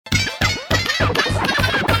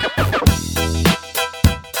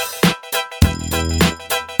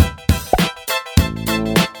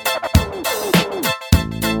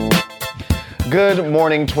Good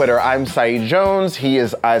morning, Twitter. I'm Saeed Jones. He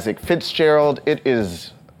is Isaac Fitzgerald. It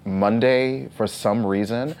is Monday for some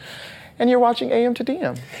reason, and you're watching AM to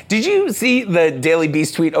DM. Did you see the Daily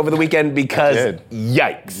Beast tweet over the weekend? Because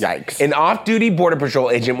yikes. An off-duty Border Patrol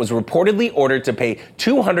agent was reportedly ordered to pay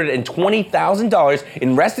 $220,000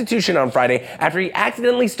 in restitution on Friday after he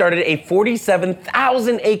accidentally started a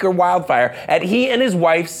 47,000-acre wildfire at he and his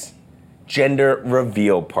wife's gender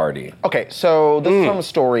reveal party. Okay, so this is from a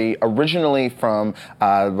story originally from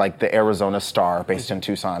the Arizona Star based in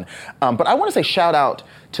Tucson. But I want to say shout out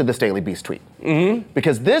to this Daily Beast tweet.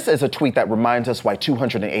 Because this is a tweet that reminds us why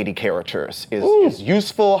 280 characters is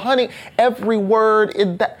useful. Honey, every word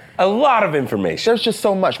in that. A lot of information. There's just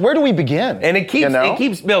so much. Where do we begin? And it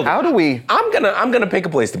keeps building. How do we? I'm gonna pick a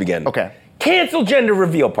place to begin. Okay. Cancel gender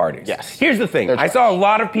reveal parties. Yes. Here's the thing. I saw a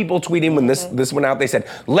lot of people tweeting when this went out. They said,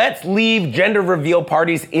 let's leave gender reveal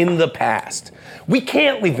parties in the past. We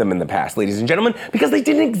can't leave them in the past, ladies and gentlemen, because they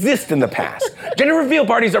didn't exist in the past. Gender reveal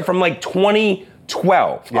parties are from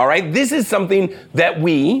 2012, all right? This is something that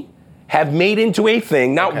we have made into a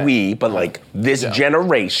thing, not we, but this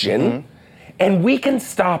generation, and we can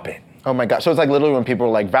stop it. Oh my gosh. So it's literally when people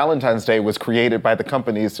are like, Valentine's Day was created by the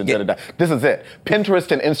companies to da-da-da. This is it.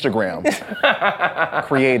 Pinterest and Instagram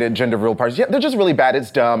created gender reveal parties. Yeah, they're just really bad. It's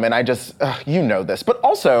dumb. And I just, you know this. But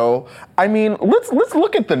also, I mean, let's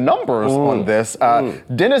look at the numbers on this.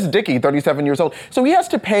 Dennis Dickey, 37 years old. So he has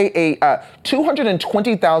to pay a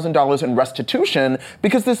 $220,000 in restitution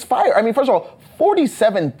because this fire, I mean, first of all,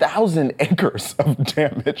 47,000 acres of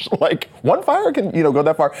damage. One fire can, go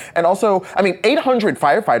that far. And also, 800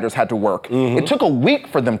 firefighters had to work. It took a week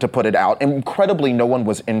for them to put it out. Incredibly, no one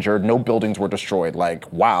was injured. No buildings were destroyed.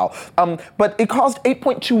 Wow. But it caused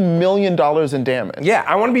 $8.2 million in damage. Yeah,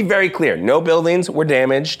 I want to be very clear. No buildings were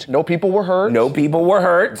damaged. No people were hurt. No people were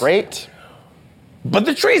hurt. Great. But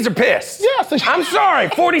the trees are pissed. Yes. I'm sorry,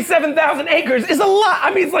 47,000 acres is a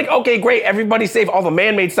lot. It's okay, great, everybody's safe, all the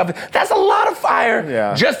man-made stuff. That's a lot of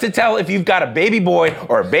fire just to tell if you've got a baby boy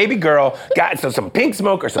or a baby girl, got some pink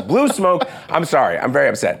smoke or some blue smoke. I'm sorry, I'm very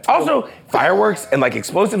upset. Also, fireworks and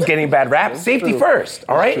explosives getting a bad rap, safety first,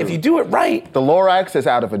 all right? If you do it right. The Lorax is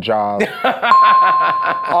out of a job.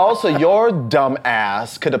 Also, your dumb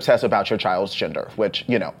ass could obsess about your child's gender, which,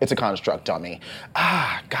 it's a construct, dummy.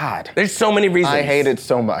 God. There's so many reasons. I hate it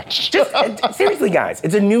so much. Just seriously, guys,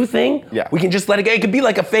 it's a new thing. Yeah. We can just let it go. It could be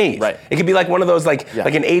like a phase. Right. It could be like one of those like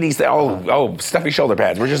an 80s thing. Stuffy shoulder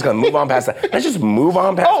pads. We're just gonna move on past that. Let's just move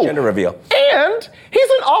on past gender reveal. And he's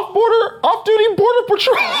an off-duty border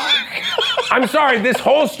patrol. I'm sorry, this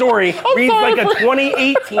whole story reads like a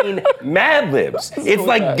 2018 Mad Libs. It's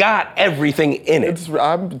got everything in it.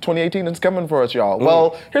 2018 is coming for us, y'all.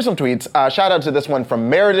 Well, here's some tweets. Shout out to this one from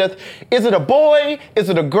Meredith. Is it a boy? Is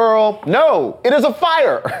it a girl? No, it is a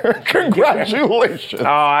fire. Congratulations. Oh,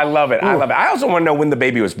 I love it. I love it. I also want to know when the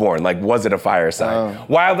baby was born. Was it a fire sign?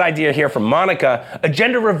 Wild idea here from Monica. A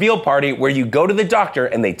gender reveal party where you go to the doctor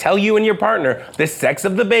and they tell you and your partner the sex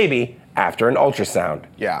of the baby after an ultrasound.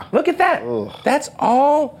 Yeah. Look at that. That's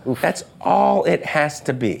all. That's all it has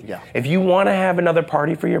to be. Yeah. If you want to have another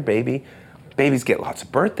party for your baby, babies get lots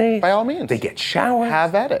of birthdays. By all means. They get showers.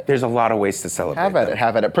 Have at it. There's a lot of ways to celebrate.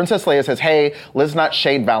 Have at it. Princess Leia says, hey, let's not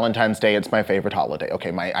shade Valentine's Day. It's my favorite holiday.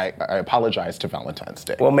 Okay, I apologize to Valentine's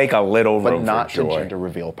Day. We'll make a little room but not for joy. to gender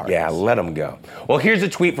reveal parties. Yeah, let them go. Well, here's a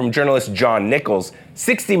tweet from journalist John Nichols.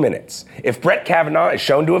 60 Minutes. If Brett Kavanaugh is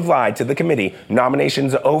shown to have lied to the committee,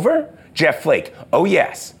 nominations over? Jeff Flake. Oh,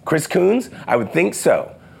 yes. Chris Coons? I would think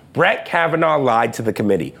so. Brett Kavanaugh lied to the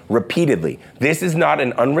committee repeatedly. This is not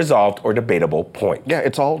an unresolved or debatable point. Yeah,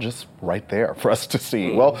 it's all just right there for us to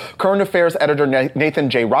see. Well, current affairs editor Nathan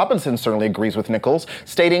J. Robinson certainly agrees with Nichols,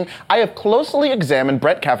 stating, I have closely examined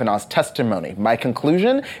Brett Kavanaugh's testimony. My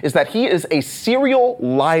conclusion is that he is a serial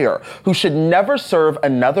liar who should never serve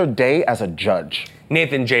another day as a judge.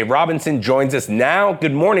 Nathan J. Robinson joins us now.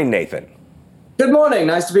 Good morning, Nathan. Good morning.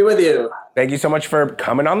 Nice to be with you. Thank you so much for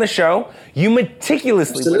coming on the show. You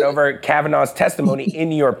meticulously went over Kavanaugh's testimony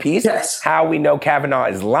in your piece, how we know Kavanaugh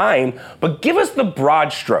is lying, but give us the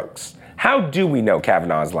broad strokes. How do we know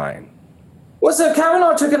Kavanaugh is lying? Well, so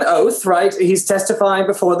Kavanaugh took an oath, right? He's testifying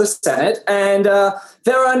before the Senate, and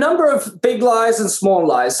there are a number of big lies and small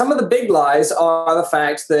lies. Some of the big lies are the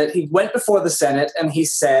fact that he went before the Senate and he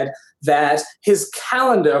said that his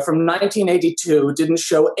calendar from 1982 didn't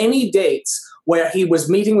show any dates where he was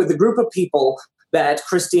meeting with a group of people that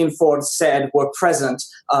Christine Ford said were present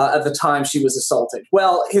at the time she was assaulted.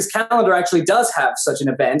 Well, his calendar actually does have such an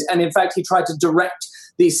event, and in fact, he tried to direct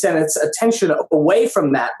the Senate's attention away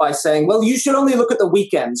from that by saying, well, you should only look at the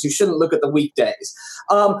weekends. You shouldn't look at the weekdays.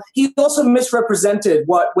 He also misrepresented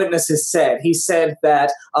what witnesses said. He said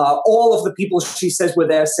that all of the people she says were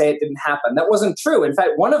there say it didn't happen. That wasn't true. In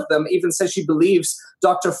fact, one of them even says she believes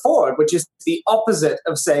Dr. Ford, which is the opposite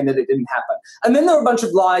of saying that it didn't happen. And then there were a bunch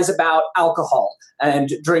of lies about alcohol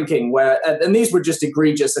and drinking, and these were just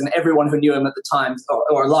egregious, and everyone who knew him at the time,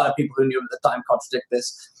 or a lot of people who knew him at the time, contradict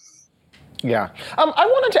this. Yeah. I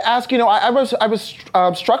wanted to ask, I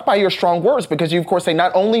was struck by your strong words because you, of course, say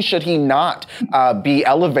not only should he not be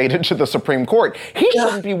elevated to the Supreme Court, he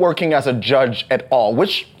shouldn't be working as a judge at all,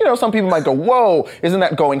 which, some people might go, whoa, isn't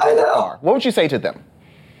that going too far? What would you say to them?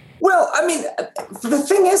 Well, I mean, the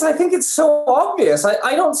thing is, I think it's so obvious.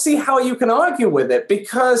 I don't see how you can argue with it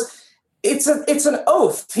because it's an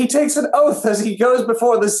oath. He takes an oath as he goes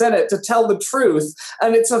before the Senate to tell the truth,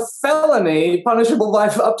 and it's a felony punishable by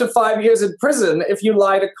up to 5 years in prison if you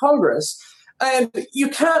lie to Congress. And you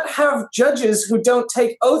can't have judges who don't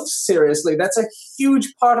take oaths seriously. That's a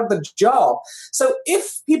huge part of the job. So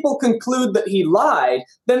if people conclude that he lied,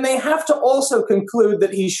 then they have to also conclude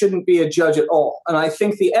that he shouldn't be a judge at all. And I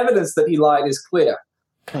think the evidence that he lied is clear.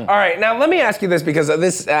 All right, now let me ask you this because of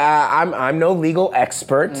this. I'm no legal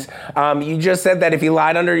expert. You just said that if he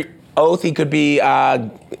lied under oath, he could be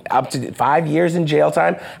up to 5 years in jail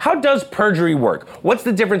time. How does perjury work? What's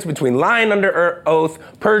the difference between lying under oath,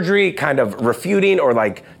 perjury, kind of refuting or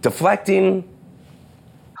like deflecting?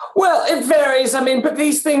 Well, it varies. I mean, but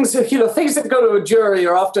these things, things that go to a jury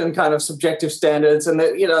are often kind of subjective standards, and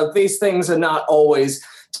these things are not always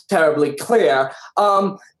terribly clear.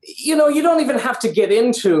 You don't even have to get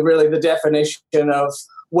into really the definition of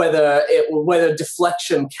whether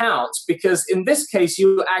deflection counts, because in this case,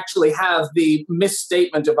 you actually have the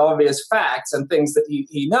misstatement of obvious facts and things that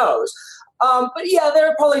he knows. But yeah, there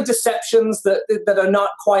are probably deceptions that are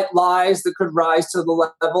not quite lies that could rise to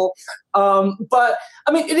the level. But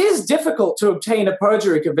I mean, it is difficult to obtain a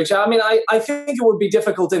perjury conviction. I mean, I think it would be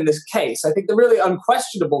difficult in this case. I think the really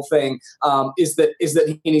unquestionable thing is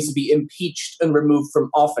that he needs to be impeached and removed from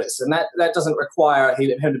office, and that doesn't require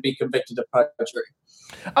him to be convicted of perjury.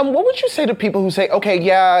 What would you say to people who say, okay,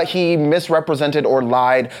 yeah, he misrepresented or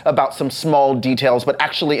lied about some small details, but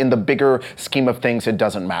actually in the bigger scheme of things, it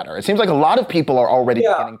doesn't matter? It seems like a lot of people are already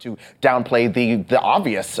beginning to downplay the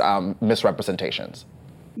obvious misrepresentations.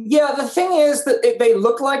 Yeah, the thing is that they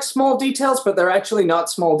look like small details, but they're actually not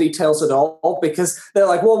small details at all, because they're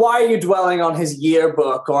like, well, why are you dwelling on his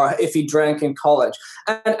yearbook or if he drank in college?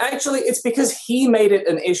 And actually, it's because he made it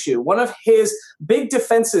an issue. One of his big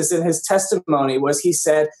defenses in his testimony was he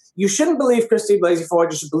said, you shouldn't believe Christine Blasey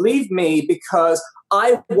Ford, you should believe me because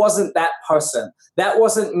I wasn't that person. That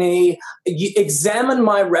wasn't me. Examine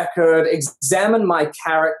my record, examine my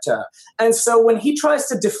character. And so when he tries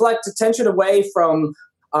to deflect attention away from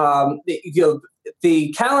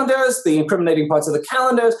the calendars, the incriminating parts of the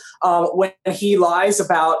calendars, when he lies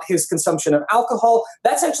about his consumption of alcohol,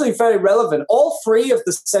 that's actually very relevant. All three of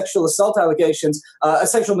the sexual assault allegations,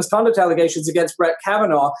 sexual misconduct allegations against Brett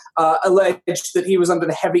Kavanaugh alleged that he was under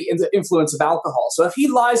the heavy influence of alcohol. So if he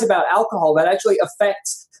lies about alcohol, that actually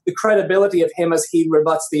affects the credibility of him as he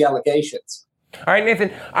rebuts the allegations. All right,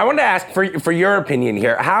 Nathan, I wanted to ask for your opinion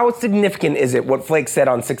here. How significant is it what Flake said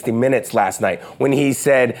on 60 Minutes last night when he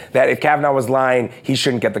said that if Kavanaugh was lying, he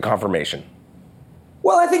shouldn't get the confirmation?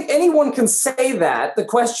 Well, I think anyone can say that. The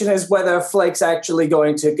question is whether Flake's actually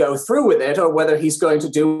going to go through with it or whether he's going to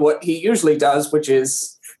do what he usually does, which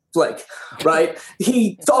is Flake, right?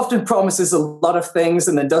 He often promises a lot of things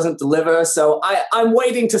and then doesn't deliver. So I'm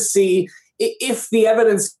waiting to see if the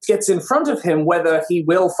evidence gets in front of him, whether he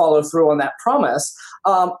will follow through on that promise.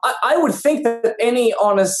 I would think that any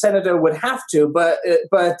honest senator would have to, but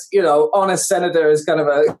honest senator is kind of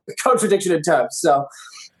a contradiction in terms. So,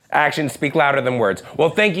 actions speak louder than words. Well,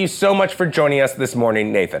 thank you so much for joining us this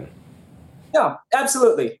morning, Nathan. Yeah,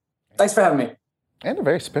 absolutely. Thanks for having me. And a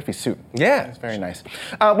very spiffy suit. Yeah. It's very nice.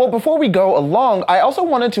 Well, before we go along, I also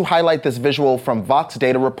wanted to highlight this visual from Vox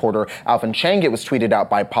data reporter Alvin Chang. It was tweeted out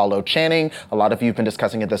by Paulo Channing. A lot of you have been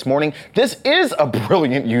discussing it this morning. This is a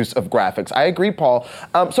brilliant use of graphics. I agree, Paul.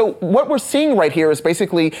 So what we're seeing right here is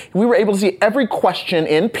basically, we were able to see every question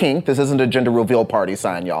in pink. This isn't a gender reveal party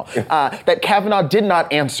sign, y'all. That Kavanaugh did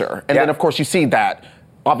not answer. And then, of course, you see that.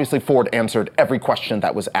 Obviously, Ford answered every question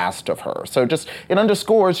that was asked of her. So it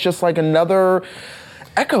underscores just like another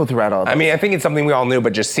echo throughout all this? I mean, I think it's something we all knew,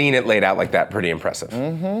 but just seeing it laid out like that, pretty impressive.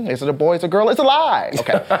 Is it a boy? Is it a girl? It's a lie.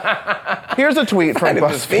 Okay. Here's a tweet from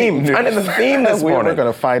BuzzFeed News. Finding the theme this morning. We're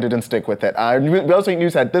going to find it and stick with it. BuzzFeed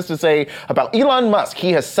News had this to say about Elon Musk.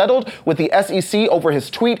 He has settled with the SEC over his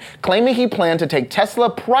tweet claiming he planned to take Tesla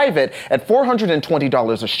private at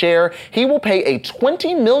 $420 a share. He will pay a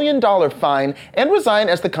 $20 million fine and resign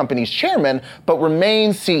as the company's chairman, but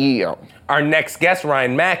remain CEO. Our next guest,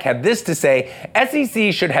 Ryan Mack, had this to say: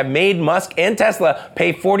 SEC should have made Musk and Tesla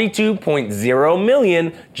pay $42.0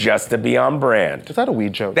 million just to be on brand. Is that a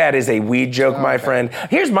weed joke? That is a weed joke, my friend.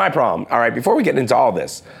 Here's my problem. All right, before we get into all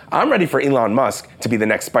this, I'm ready for Elon Musk to be the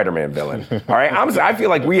next Spider-Man villain. All right, I feel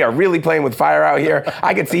like we are really playing with fire out here.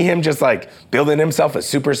 I could see him just like building himself a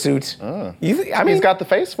super suit. He's got the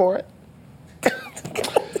face for it.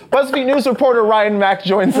 BuzzFeed News reporter Ryan Mack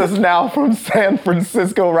joins us now from San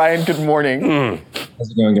Francisco. Ryan, good morning.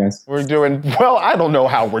 How's it going, guys? We're doing, well, I don't know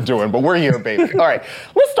how we're doing, but we're here, baby. All right,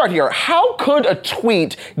 let's start here. How could a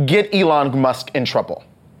tweet get Elon Musk in trouble?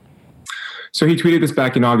 So he tweeted this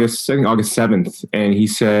back in August, I think August 7th, and he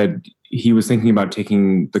said he was thinking about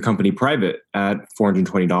taking the company private at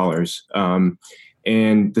 $420.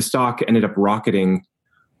 And the stock ended up rocketing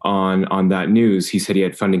on that news. He said he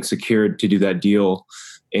had funding secured to do that deal,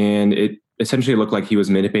 and it essentially looked like he was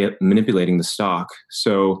manipulating the stock.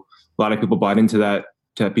 So a lot of people bought into that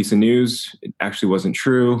piece of news. It actually wasn't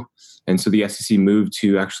true. And so the SEC moved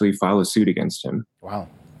to actually file a suit against him. Wow.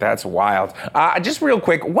 That's wild. Just real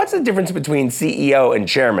quick, what's the difference between CEO and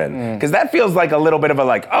chairman? Because that feels like a little bit of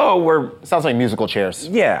a Sounds like musical chairs.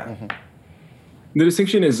 Yeah. Mm-hmm. The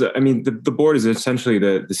distinction is, I mean, the board is essentially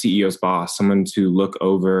the CEO's boss, someone to look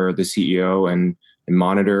over the CEO and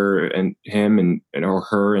monitor him and or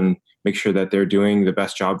her and make sure that they're doing the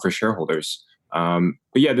best job for shareholders. But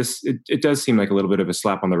yeah, it does seem like a little bit of a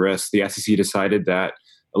slap on the wrist. The SEC decided that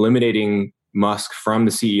eliminating Musk from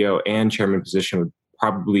the CEO and chairman position would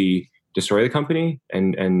probably destroy the company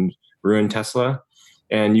and ruin Tesla.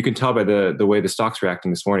 And you can tell by the way the stock's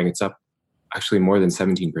reacting this morning, it's up actually more than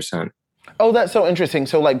 17%. Oh, that's so interesting.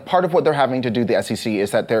 So, like, part of what they're having to do, the SEC,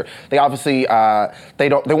 is that they obviously they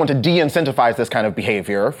want to de-incentivize this kind of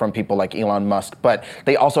behavior from people like Elon Musk, but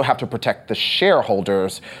they also have to protect the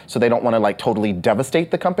shareholders, so they don't want to like totally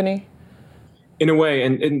devastate the company. In a way,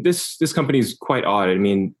 and this company is quite odd. I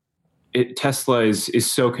mean, Tesla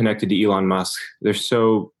is so connected to Elon Musk. They're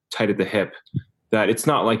so tight at the hip that it's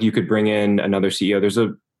not like you could bring in another CEO. There's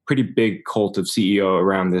a pretty big cult of CEO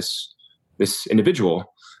around this individual.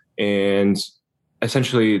 And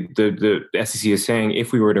essentially, the SEC is saying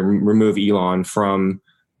if we were to remove Elon from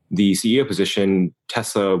the CEO position,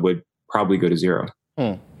 Tesla would probably go to zero.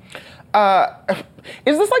 Is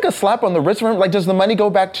this like a slap on the wrist for him? Like, does the money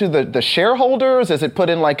go back to the shareholders? Is it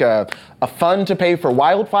put in like a fund to pay for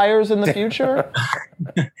wildfires in the future?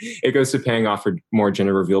 It goes to paying off for more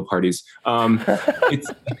gender reveal parties. Okay.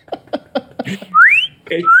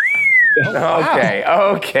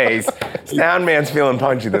 Soundman's feeling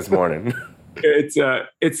punchy this morning. It's a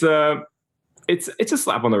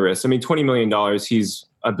slap on the wrist. I mean, $20 million. He's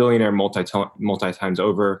a billionaire multi times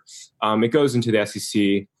over. It goes into the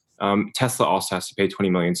SEC. Tesla also has to pay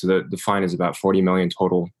 $20 million, so the fine is about $40 million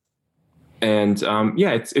total. And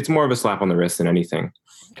it's more of a slap on the wrist than anything.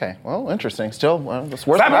 Okay, well, interesting. Still, it's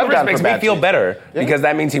worth. Slap on the wrist makes me feel better because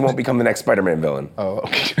that means he won't become the next Spider-Man villain. Oh,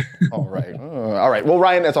 okay. All right. All right. Well,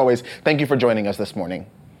 Ryan, as always, thank you for joining us this morning.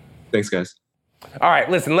 Thanks, guys. All right,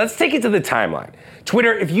 listen, let's take it to the timeline.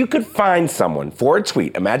 Twitter, if you could find someone for a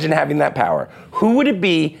tweet, imagine having that power, who would it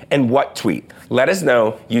be and what tweet? Let us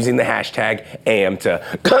know using the hashtag AM to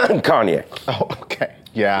Kanye. Oh, okay.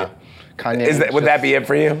 Yeah. Kanye. Would that be it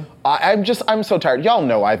for you? I'm so tired. Y'all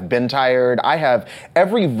know I've been tired. I have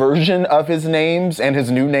every version of his names and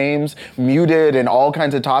his new names muted and all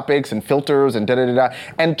kinds of topics and filters and da-da-da-da.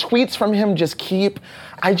 And tweets from him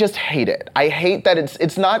I just hate it. I hate that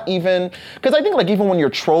it's not even, because I think like even when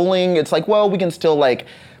you're trolling, it's like, well, we can still like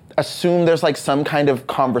assume there's like some kind of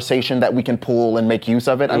conversation that we can pull and make use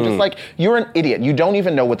of it. I'm just like, you're an idiot. You don't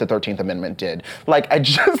even know what the 13th Amendment did. Like, I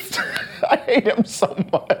hate him so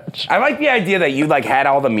much. I like the idea that you like had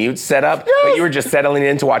all the mutes set up, but you were just settling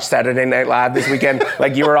in to watch Saturday Night Live this weekend.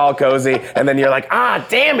 Like you were all cozy, and then you're like,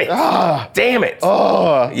 damn it. Damn it.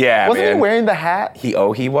 Yeah, Wasn't he wearing the hat? He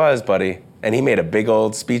was, buddy. And he made a big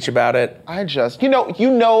old speech about it. You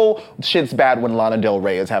know shit's bad when Lana Del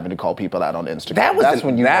Rey is having to call people out on Instagram.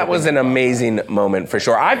 That was an amazing moment for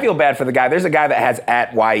sure. I feel bad for the guy. There's a guy that has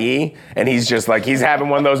 @YE, and he's just like, he's having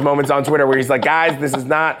one of those moments on Twitter where he's like, guys, this is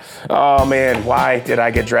not, oh man, why did I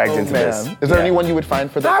get dragged into this? Is there anyone you would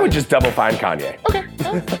find for that? I would just double find Kanye. Okay.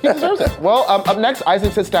 Yeah, he deserves it. Well, up next,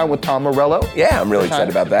 Isaac sits down with Tom Morello. Yeah, I'm really excited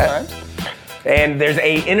about that. Time. And there's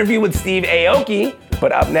a interview with Steve Aoki,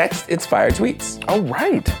 but up next, it's Fire Tweets. Oh,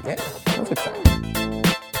 right. Yeah. That's exciting.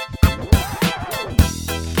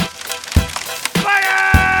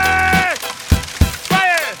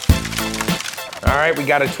 All right, we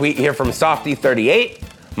got a tweet here from Softy38.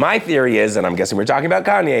 My theory is, and I'm guessing we're talking about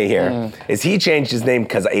Kanye here, is he changed his name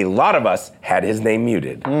because a lot of us had his name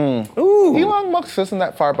muted. Ooh. Elon Musk isn't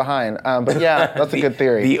that far behind, but yeah, that's a good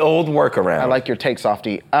theory. The old workaround. I like your take,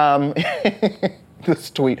 Softy.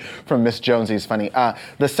 This tweet from Miss Jonesy is funny.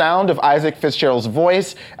 The sound of Isaac Fitzgerald's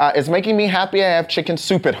voice is making me happy I have chicken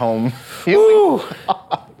soup at home. Ooh.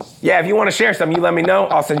 Yeah, if you want to share some, you let me know.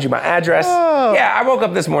 I'll send you my address. Oh. Yeah, I woke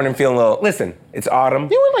up this morning feeling a little, listen, it's autumn.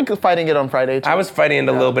 You were like fighting it on Friday too. I was fighting it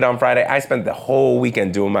a little bit on Friday. I spent the whole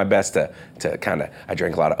weekend doing my best to kind of, I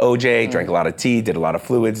drank a lot of OJ, drank a lot of tea, did a lot of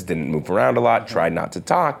fluids, didn't move around a lot, tried not to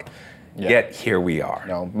talk. Yet here we are.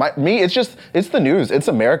 No, it's the news. It's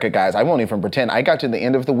America, guys. I won't even pretend. I got to the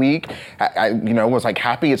end of the week. I was like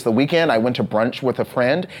happy it's the weekend. I went to brunch with a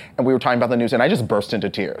friend and we were talking about the news and I just burst into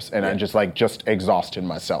tears and I just exhausted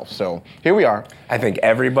myself. So here we are. I think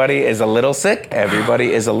everybody is a little sick.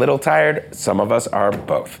 Everybody is a little tired. Some of us are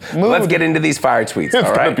both. Let's get into these fire tweets, all right?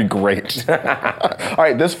 It's gonna be great. All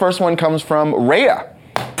right, this first one comes from Rhea.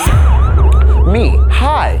 Me,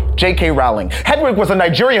 hi, J.K. Rowling. Hedwig was a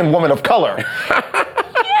Nigerian woman of color.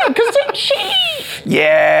 Yeah, because she...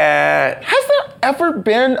 Yeah. Has there ever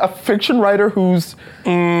been a fiction writer who's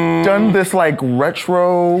done this like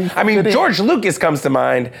retro? I mean, George Lucas comes to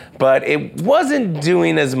mind, but it wasn't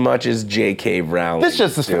doing as much as J.K. Rowling. This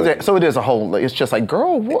just so it is a whole. It's just like,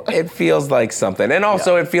 girl, what? It feels like something, and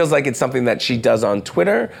also it feels like it's something that she does on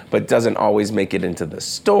Twitter, but doesn't always make it into the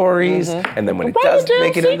stories. And then when it does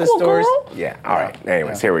make it into the stories, all right.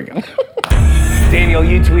 Anyways, here we go. Daniel,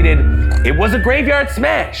 you tweeted, "It was a graveyard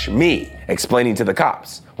smash." Me explaining to the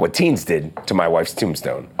cops what teens did to my wife's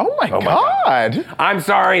tombstone. Oh my God. I'm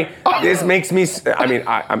sorry. This makes me,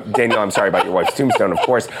 I'm Daniel, I'm sorry about your wife's tombstone, of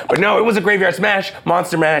course. But no, it was a graveyard smash,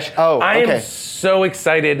 monster mash. Oh, I okay. am so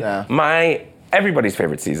excited. Yeah. Everybody's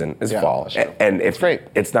favorite season is fall. That's true. And if great.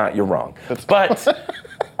 It's not, you're wrong. But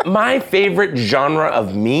my favorite genre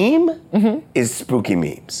of meme is spooky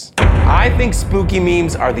memes. I think spooky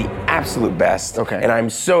memes are the absolute best. Okay. And I'm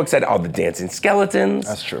so excited. All the dancing skeletons.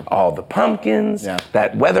 That's true. All the pumpkins. Yeah.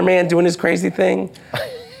 That weatherman doing his crazy thing.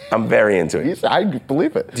 I'm very into it. I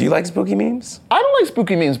believe it. Do you like spooky memes? I don't like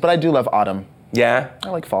spooky memes, but I do love autumn. Yeah? I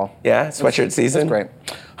like fall. Yeah? Sweatshirt season? It's great.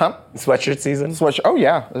 Huh? Sweatshirt season? Oh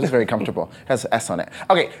yeah, this is very comfortable. It has an S on it.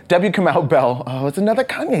 Okay, W. Kamau Bell. Oh, it's another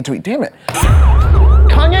Kanye tweet, damn it.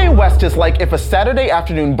 Kanye West is like if a Saturday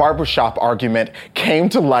afternoon barbershop argument came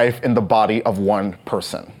to life in the body of one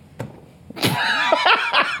person.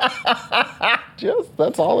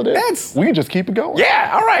 That's all it is. We can just keep it going.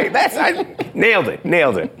 Yeah, all right. Nailed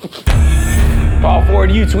it. Paul Ford,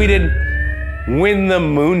 you tweeted, "When the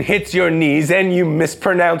moon hits your knees and you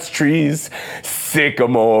mispronounce trees,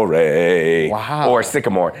 sycamore." Wow. Or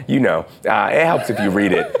sycamore, it helps if you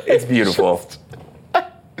read it. It's beautiful.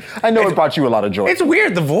 I know it brought you a lot of joy. It's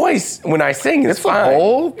weird, the voice when I sing is fine. The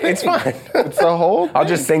whole thing. It's fine. It's the whole thing. I'll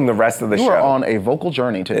just sing the rest of the show. You are on a vocal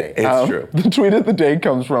journey today. It's true. The tweet of the day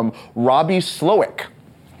comes from Robbie Slowick.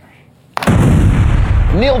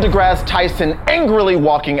 Neil deGrasse Tyson angrily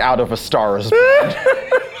walking out of A Star Is Born.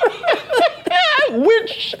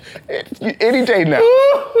 Which, any day now,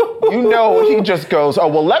 he just goes, oh,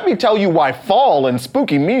 well, let me tell you why fall and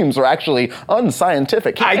spooky memes are actually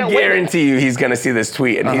unscientific. I guarantee you he's going to see this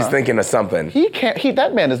tweet and he's thinking of something.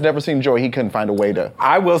 That man has never seen joy. He couldn't find a way to.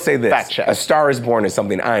 I will say this. Fact check. A Star Is Born is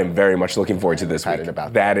something I am very much looking forward to this week. Excited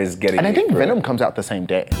about that is getting And I think through. Venom comes out the same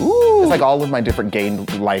day. Ooh. It's like all of my different gay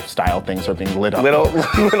lifestyle things are being lit up. Little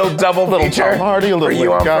double Little feature Tom Hardy, a little for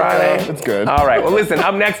you on Gaga. Friday. It's good. All right, well listen,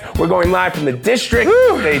 up next, we're going live from the district.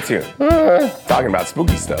 Stay tuned. Talking about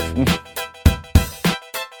spooky stuff.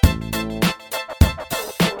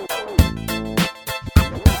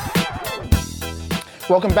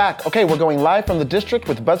 Welcome back. Okay, we're going live from the district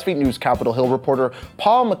with BuzzFeed News Capitol Hill reporter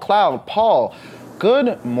Paul McLeod. Paul,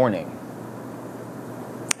 good morning.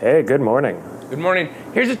 Hey, good morning. Good morning.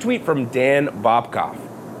 Here's a tweet from Dan Bobkoff.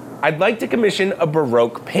 "I'd like to commission a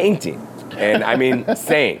Baroque painting." And I mean,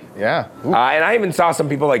 same. Yeah. And I even saw some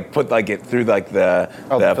people put it through the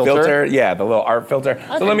the filter? Yeah, the little art filter.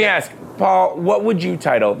 So let me ask, Paul, what would you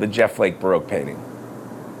title the Jeff Flake Baroque painting?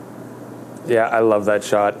 Yeah, I love that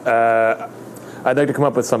shot. I'd like to come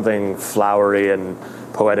up with something flowery and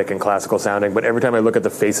poetic and classical sounding, but every time I look at the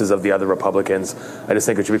faces of the other Republicans, I just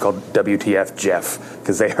think it should be called WTF Jeff,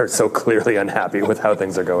 because they are so clearly unhappy with how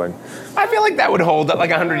things are going. I feel like that would hold up like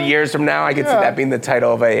 100 years from now. I could see that being the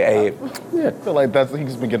title of a Yeah, I feel like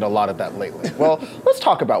he's been getting a lot of that lately. Well, let's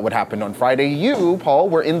talk about what happened on Friday. You, Paul,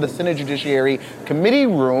 were in the Senate Judiciary Committee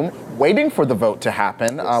room waiting for the vote to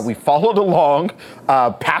happen. We followed along,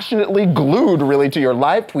 passionately glued really to your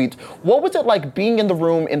live tweets. What was it like being in the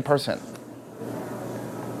room in person?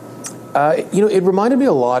 It reminded me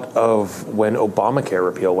a lot of when Obamacare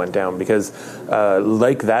repeal went down, because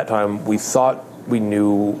like that time, we thought we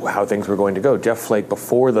knew how things were going to go. Jeff Flake,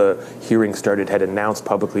 before the hearing started, had announced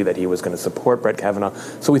publicly that he was going to support Brett Kavanaugh.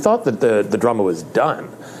 So we thought that the drama was done.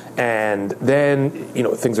 And then,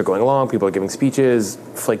 things are going along, people are giving speeches,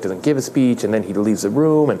 Flake doesn't give a speech, and then he leaves the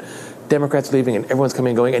room, and Democrats leaving, and everyone's coming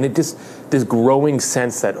and going, and it just, this growing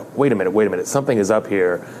sense that, wait a minute, something is up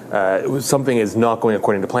here, something is not going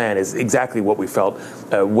according to plan, is exactly what we felt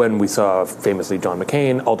when we saw, famously, John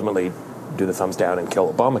McCain ultimately do the thumbs down and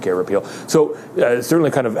kill Obamacare repeal. So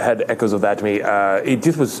certainly kind of had echoes of that to me. It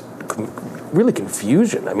just was really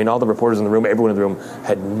confusion. I mean, all the reporters in the room, everyone in the room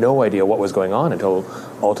had no idea what was going on until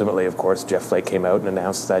ultimately, of course, Jeff Flake came out and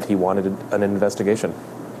announced that he wanted an investigation.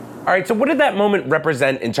 All right, so what did that moment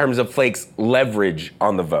represent in terms of Flake's leverage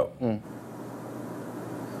on the vote?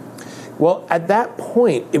 Well, at that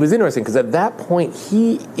point, it was interesting because at that point,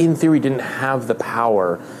 he, in theory, didn't have the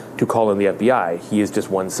power to call in the FBI. He is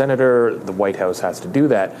just one senator. The White House has to do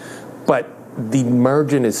that. But the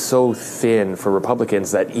margin is so thin for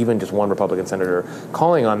Republicans that even just one Republican senator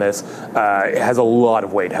calling on this has a lot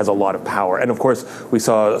of weight, has a lot of power. And of course, we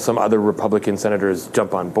saw some other Republican senators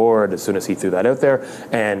jump on board as soon as he threw that out there.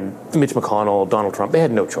 And Mitch McConnell, Donald Trump, they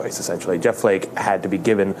had no choice, essentially. Jeff Flake had to be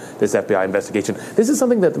given this FBI investigation. This is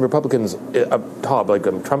something that the Republicans up top, like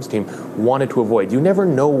Trump's team, wanted to avoid. You never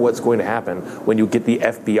know what's going to happen when you get the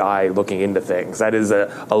FBI looking into things. That is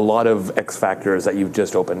a lot of X factors that you've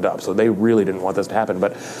just opened up. So they really didn't want this to happen.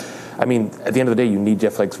 But, I mean, at the end of the day, you need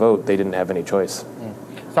Jeff Flake's vote. They didn't have any choice.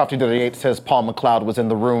 Softy 38 says Paul McLeod was in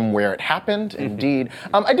the room where it happened. Indeed.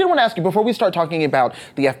 I did want to ask you, before we start talking about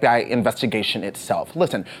the FBI investigation itself,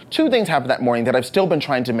 listen, two things happened that morning that I've still been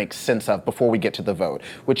trying to make sense of before we get to the vote,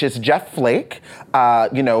 which is Jeff Flake,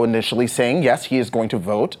 initially saying, yes, he is going to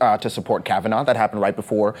vote to support Kavanaugh. That happened right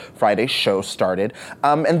before Friday's show started.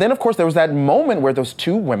 And then, of course, there was that moment where those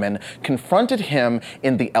two women confronted him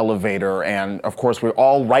in the elevator. And, of course, we're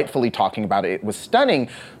all rightfully talking about it. It was stunning.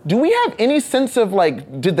 Do we have any sense of,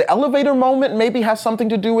 did the elevator moment maybe have something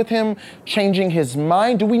to do with him changing his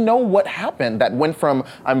mind? Do we know what happened that went from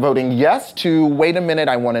I'm voting yes to wait a minute,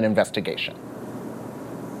 I want an investigation?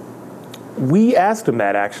 We asked him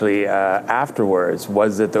that actually afterwards.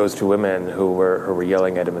 Was it those two women who were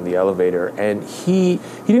yelling at him in the elevator? And he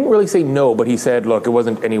didn't really say no, but he said, look, it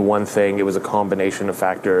wasn't any one thing. It was a combination of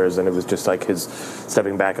factors, and it was just like his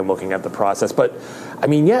stepping back and looking at the process. But I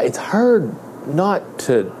mean, yeah, it's hard not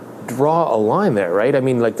to draw a line there, right? I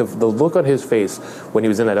mean, like the look on his face when he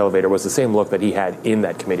was in that elevator was the same look that he had in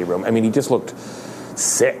that committee room. I mean, he just looked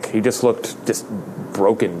sick. He just looked just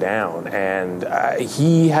broken down, and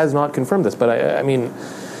he has not confirmed this. But I mean,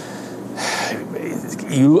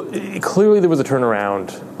 clearly there was a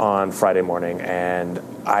turnaround on Friday morning, and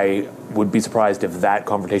I would be surprised if that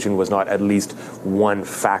confrontation was not at least one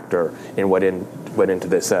factor in what went into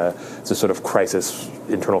this sort of crisis,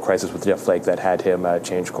 internal crisis with Jeff Flake that had him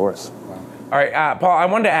change course. All right, Paul, I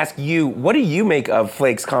wanted to ask you, what do you make of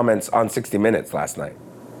Flake's comments on 60 Minutes last night?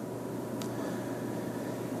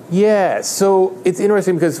 Yeah, so it's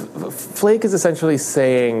interesting because Flake is essentially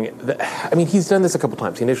saying that, I mean, he's done this a couple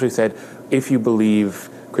times. He initially said, if you believe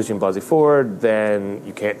Christine Blasey Ford, then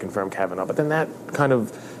you can't confirm Kavanaugh. But then that kind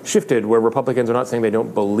of shifted where Republicans are not saying they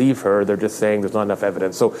don't believe her, they're just saying there's not enough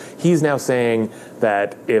evidence. So he's now saying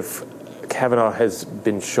that if Kavanaugh is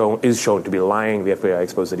shown to be lying, the FBI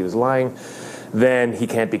exposed that he was lying, then he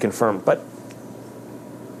can't be confirmed. But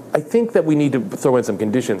I think that we need to throw in some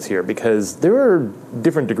conditions here because there are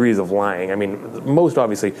different degrees of lying. I mean, most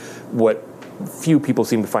obviously, what few people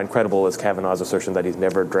seem to find credible is Kavanaugh's assertion that he's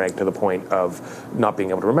never drank to the point of not being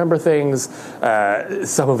able to remember things,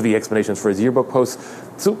 some of the explanations for his yearbook posts.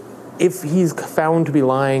 So if he's found to be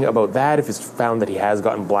lying about that, if it's found that he has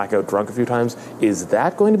gotten blackout drunk a few times, is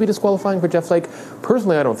that going to be disqualifying for Jeff Flake?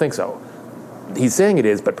 Personally, I don't think so. He's saying it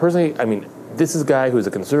is, but personally, I mean, this is a guy who's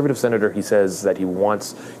a conservative senator. He says that he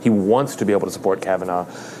wants to be able to support Kavanaugh.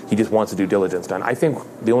 He just wants the due diligence done. I think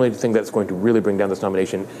the only thing that's going to really bring down this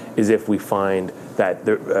nomination is if we find that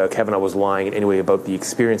Kavanaugh was lying in any way about the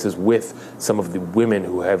experiences with some of the women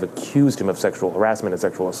who have accused him of sexual harassment and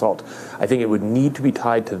sexual assault. I think it would need to be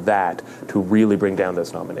tied to that to really bring down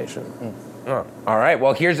this nomination. Oh, all right,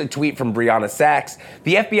 well, here's a tweet from Breonna Sachs.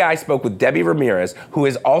 The FBI spoke with Debbie Ramirez, who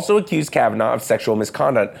has also accused Kavanaugh of sexual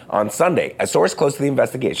misconduct on Sunday. A source close to the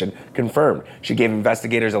investigation confirmed. She gave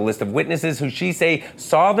investigators a list of witnesses who she say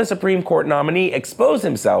saw the Supreme Court nominee expose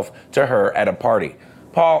himself to her at a party.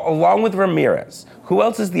 Paul, along with Ramirez, who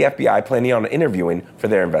else is the FBI planning on interviewing for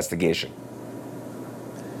their investigation?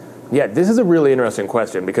 Yeah, this is a really interesting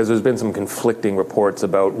question because there's been some conflicting reports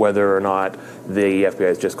about whether or not the FBI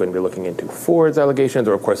is just going to be looking into Ford's allegations,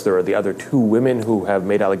 or of course there are the other two women who have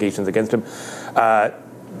made allegations against him.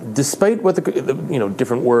 Despite what the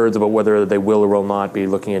different words about whether they will or will not be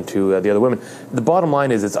looking into the other women, the bottom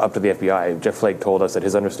line is it's up to the FBI. Jeff Flake told us that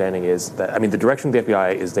his understanding is that, the direction of the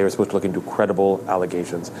FBI is they are supposed to look into credible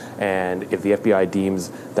allegations. And if the FBI deems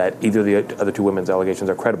that either the other two women's allegations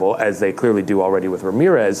are credible, as they clearly do already with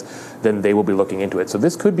Ramirez, then they will be looking into it. So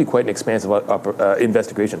this could be quite an expansive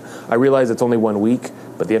investigation. I realize it's only 1 week,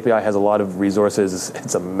 but the FBI has a lot of resources.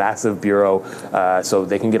 It's a massive bureau, so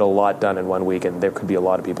they can get a lot done in 1 week, and there could be a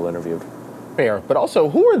lot of people interviewed. Fair, but also,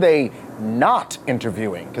 who are they not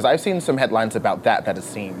interviewing? Because I've seen some headlines about that has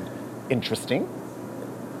seemed interesting.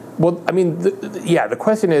 Well, the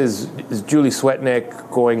question is Julie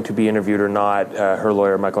Swetnick going to be interviewed or not? Her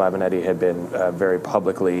lawyer, Michael Avenatti, had been very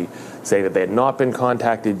publicly saying that they had not been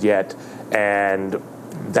contacted yet, and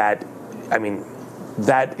that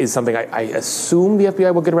is something I assume the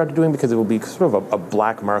FBI will get around to doing, because it will be sort of a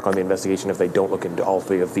black mark on the investigation if they don't look into all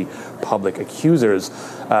three of the public accusers.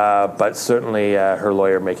 But certainly her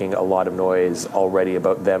lawyer making a lot of noise already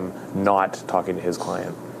about them not talking to his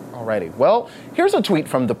client. Alrighty. Well, here's a tweet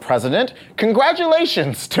from the president.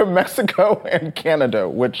 Congratulations to Mexico and Canada,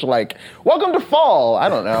 which, welcome to fall. I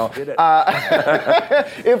don't know.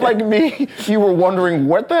 If, like me, you were wondering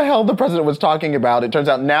what the hell the president was talking about, it turns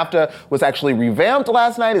out NAFTA was actually revamped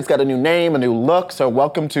last night. It's got a new name, a new look. So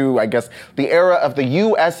welcome to, I guess, the era of the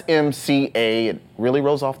USMCA. It really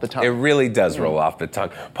rolls off the tongue. It really does roll off the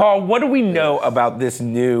tongue. Paul, what do we know about this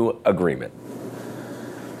new agreement?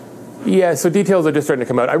 Yeah, so details are just starting to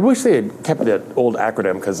come out. I wish they had kept that old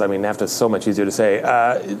acronym, because, NAFTA is so much easier to say.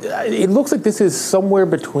 It looks like this is somewhere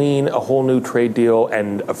between a whole new trade deal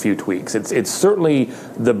and a few tweaks. It's certainly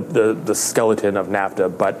the skeleton of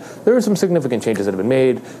NAFTA, but there are some significant changes that have been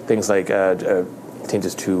made. Things like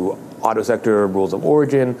changes to auto sector, rules of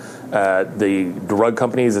origin, the drug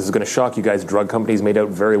companies. This is going to shock you guys. Drug companies made out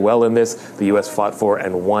very well in this. The U.S. fought for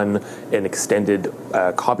and won an extended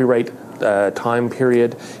copyright time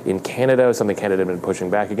period in Canada, something Canada had been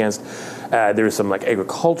pushing back against. There's some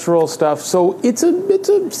agricultural stuff. So it's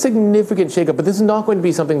a significant shakeup, but this is not going to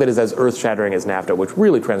be something that is as earth-shattering as NAFTA, which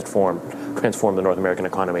really transformed the North American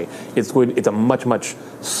economy. It's a much, much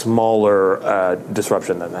smaller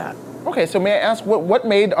disruption than that. Okay, so may I ask, what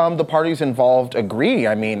made the parties involved agree?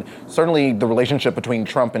 Certainly the relationship between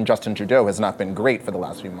Trump and Justin Trudeau has not been great for the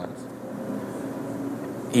last few months.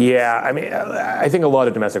 Yeah, I think a lot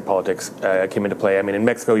of domestic politics came into play. In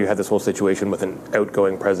Mexico, you had this whole situation with an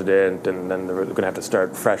outgoing president, and then they're going to have to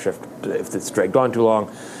start fresh if it's dragged on too long.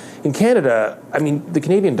 In Canada, the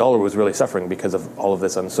Canadian dollar was really suffering because of all of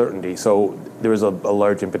this uncertainty. So there was a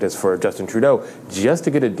large impetus for Justin Trudeau just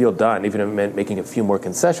to get a deal done, even if it meant making a few more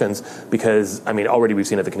concessions, because, already we've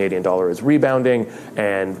seen that the Canadian dollar is rebounding,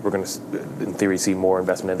 and we're going to, in theory, see more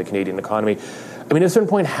investment in the Canadian economy. At a certain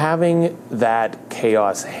point, having that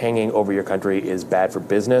chaos hanging over your country is bad for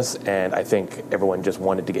business, and I think everyone just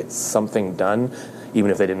wanted to get something done,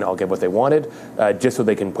 even if they didn't all get what they wanted, just so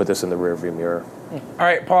they can put this in the rearview mirror. All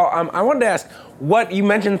right, Paul, I wanted to ask, you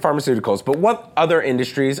mentioned pharmaceuticals, but what other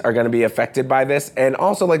industries are going to be affected by this? And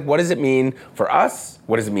also, what does it mean for us?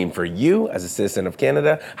 What does it mean for you as a citizen of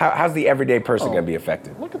Canada? How's the everyday person going to be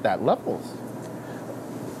affected? Look at that, levels.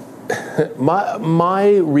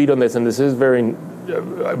 My read on this, and this is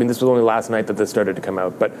this was only last night that this started to come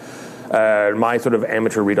out, but my sort of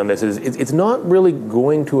amateur read on this is it's not really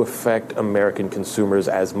going to affect American consumers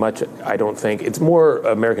as much, I don't think. It's more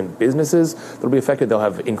American businesses that'll be affected. They'll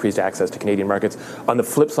have increased access to Canadian markets. On the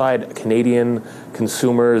flip side, Canadian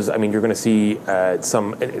consumers, you're going to see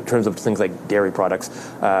some, in terms of things like dairy products,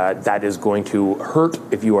 that is going to hurt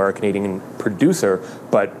if you are a Canadian producer,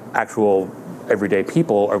 but actual everyday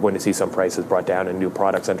people are going to see some prices brought down and new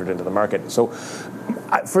products entered into the market. So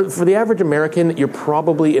For the average American, you're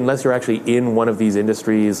probably, unless you're actually in one of these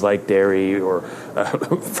industries like dairy or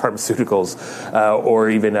pharmaceuticals or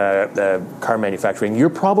even car manufacturing, you're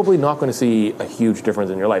probably not going to see a huge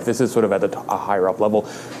difference in your life. This is sort of at a higher up level.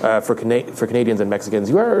 For Canadians and Mexicans,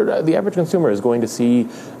 the average consumer is going to see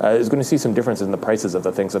some differences in the prices of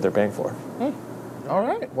the things that they're paying for. All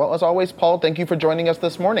right. Well, as always, Paul, thank you for joining us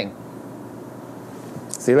this morning.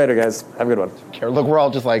 See you later, guys. Have a good one. Look, we're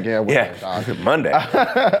all just like, yeah, Monday.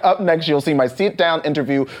 Up next, you'll see my sit-down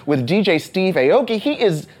interview with DJ Steve Aoki. He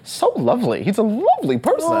is so lovely. He's a lovely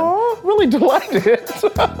person. Aww. Really delighted.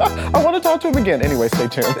 I want to talk to him again. Anyway, stay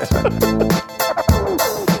tuned.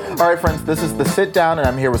 All right, friends, this is The Sit Down, and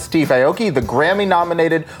I'm here with Steve Aoki, the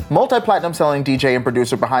Grammy-nominated, multi-platinum selling DJ and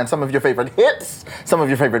producer behind some of your favorite hits, some of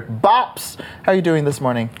your favorite bops. How are you doing this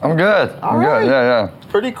morning? I'm good. I'm good. Yeah. It's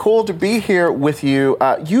pretty cool to be here with you.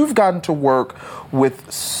 You've gotten to work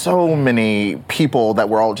with so many people that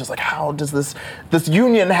we're all just like, how does this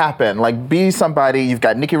union happen? Like, be somebody. You've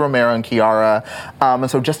got Nicky Romero and Kiara,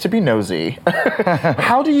 and so just to be nosy,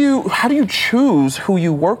 how do you choose who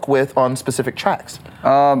you work with on specific tracks?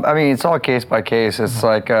 I mean, it's all case by case. It's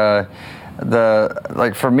like for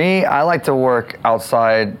me, I like to work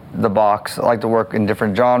outside the box. I like to work in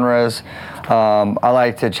different genres. I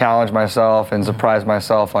like to challenge myself and surprise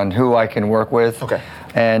myself on who I can work with. Okay.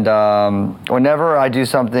 And whenever I do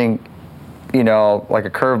something, like a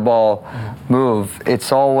curveball move,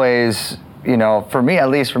 it's always, for me,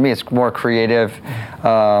 it's more creative,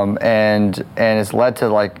 and it's led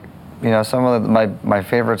to some of my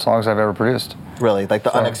favorite songs I've ever produced. Really, like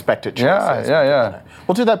the unexpected choices. Yeah.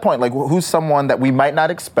 Well, to that point, like, who's someone that we might not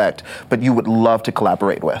expect, but you would love to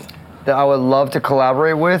collaborate with? That I would love to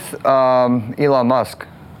collaborate with Elon Musk.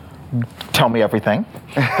 Tell me everything.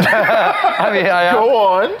 Go on.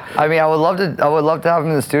 I mean, I would love to have him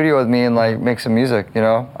in the studio with me and make some music.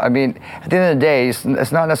 I mean, at the end of the day,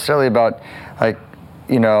 it's not necessarily about I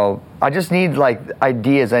just need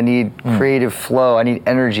ideas. I need creative flow. I need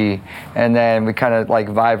energy, and then we kind of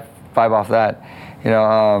vibe off that,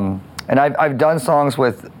 And I've done songs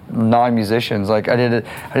with non-musicians. Like I did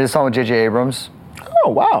a song with J.J. Abrams. Oh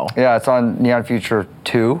wow. Yeah, it's on Neon Future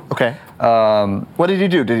 2. Okay. What did he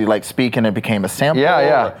do? Did he speak and it became a sample?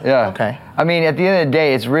 Yeah. Okay. I mean, at the end of the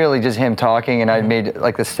day, it's really just him talking, and I made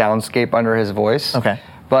the soundscape under his voice. Okay.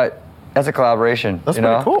 But that's a collaboration. That's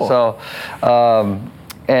pretty cool. So,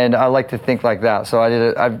 and I like to think like that. So I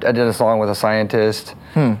did a song with a scientist,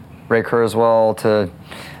 Ray Kurzweil, to.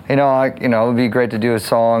 It would be great to do a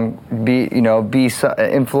song, be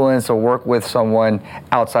influence or work with someone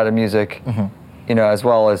outside of music, as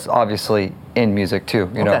well as obviously in music too,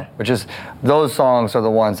 which is, those songs are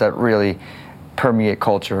the ones that really permeate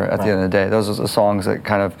culture at the end of the day. Those are the songs that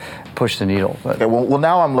kind of push the needle. But. Okay, well,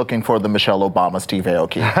 now I'm looking for the Michelle Obama, Steve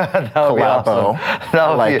Aoki collabo.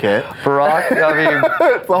 I like it. Barack,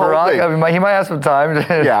 he might have some time to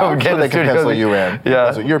get they can pencil you in.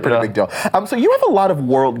 Yeah, so you're a pretty big deal. So you have a lot of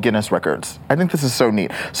World Guinness records. I think this is so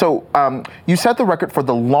neat. So you set the record for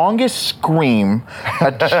the longest scream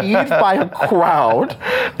achieved by a crowd,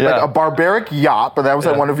 like a barbaric yop, but that was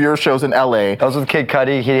at one of your shows in LA. That was with Kid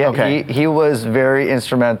Cudi. He was very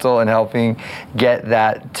instrumental in helping get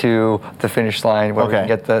that to the finish line where we can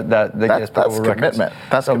get the Guinness Book of World Records.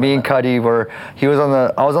 So me and Cudi I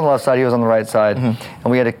was on the left side, he was on the right side, and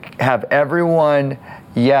we had to have everyone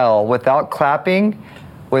yell without clapping,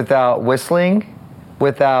 without whistling,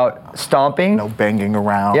 without stomping. No banging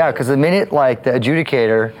around. Yeah, because the minute the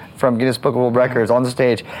adjudicator from Guinness Book of World Records on the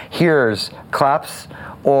stage hears claps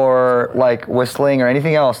or whistling or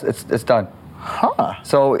anything else, it's done. Huh.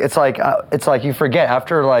 So it's like you forget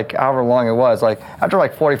after however long it was, after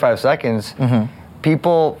 45 seconds,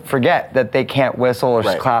 people forget that they can't whistle or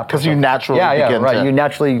clap. Because you naturally begin to... You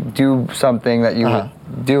naturally do something that you would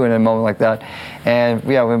do in a moment like that. And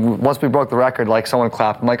once we broke the record, someone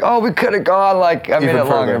clapped. I'm like, oh, we could have gone a minute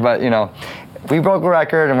longer, but we broke the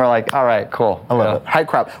record, and we're like, all right, cool. I love it. Hype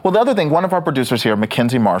crowd. Well, the other thing, one of our producers here,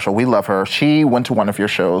 Mackenzie Marshall, we love her. She went to one of your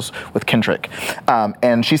shows with Kendrick,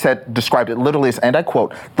 and she described it literally as, and I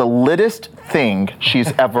quote, the littest thing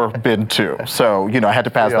she's ever been to. So, I had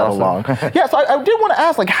to pass that along. Yeah, so I did want to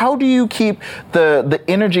ask, how do you keep the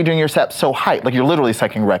energy during your set so high? You're literally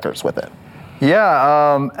setting records with it.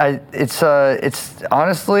 Yeah, it's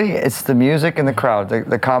honestly, it's the music and the crowd,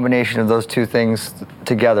 the combination of those two things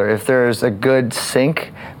together. If there's a good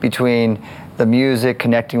sync between the music,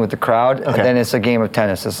 connecting with the crowd, and then it's a game of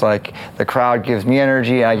tennis. It's like the crowd gives me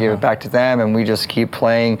energy, I give it back to them, and we just keep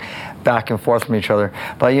playing back and forth from each other.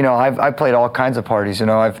 But I've played all kinds of parties.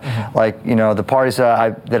 I've the parties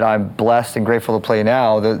that I'm blessed and grateful to play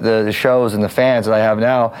now, the shows and the fans that I have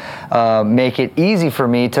now, make it easy for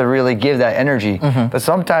me to really give that energy. But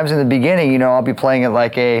sometimes in the beginning, I'll be playing at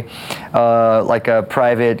like a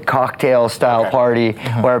private cocktail style party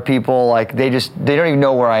where people they don't even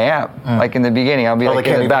know where I am. Like in the beginning, I'll be in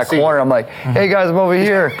the back corner. I'm like, hey guys, I'm over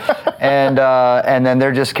here, and then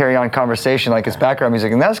they're just carrying on conversation like it's background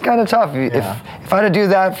music, and that's kind of tough. If I had to do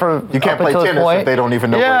that for you can't play tennis if they don't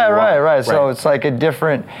even know. Yeah, where you right. So it's like a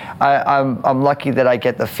different. I'm lucky that I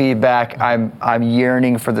get the feedback. I'm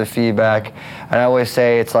yearning for the feedback, and I always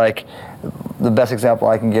say it's like the best example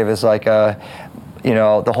I can give is like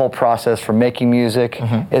the whole process for making music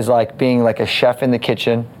is like being like a chef in the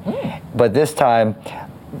kitchen, but this time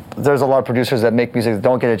there's a lot of producers that make music that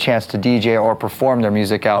don't get a chance to DJ or perform their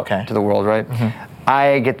music out to the world, right?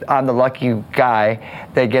 I'm the lucky guy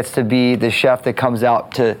that gets to be the chef that comes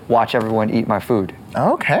out to watch everyone eat my food.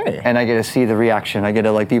 Okay. And I get to see the reaction. I get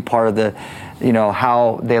to be part of the,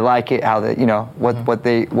 how they like it, how they,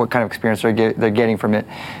 what kind of experience they're getting from it.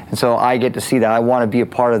 And so I get to see that. I want to be a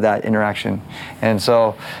part of that interaction. And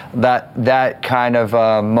so that kind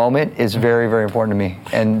of moment is very, very important to me.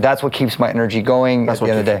 And that's what keeps my energy going at the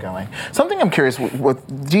end of the day. Going. Something I'm curious with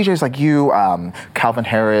DJs like you, Calvin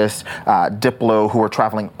Harris, Diplo, who are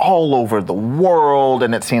traveling all over the world,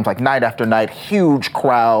 and it seems like night after night, huge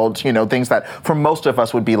crowds, things that for most of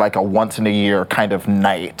us would be like a once in a year kind of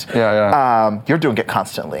night. You're doing it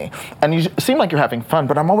constantly. And you seem like you're having fun,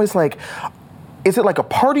 but I'm always like, is it like a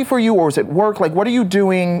party for you or is it work? Like, what are you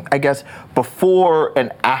doing, I guess, before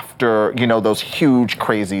and after, those huge,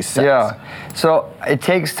 crazy sets? Yeah. So it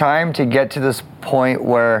takes time to get to this point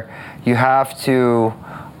where you have to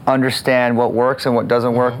understand what works and what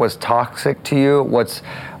doesn't work, what's toxic to you, what's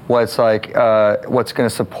going to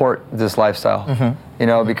support this lifestyle.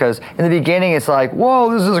 Because in the beginning it's like,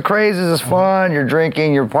 whoa, this is crazy, this is fun, you're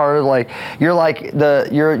drinking, you're part of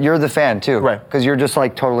you're the fan too, right? Because you're just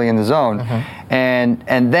totally in the zone,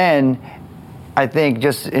 and then I think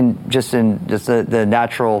just in the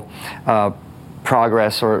natural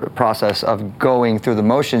progress or process of going through the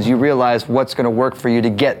motions, you realize what's going to work for you to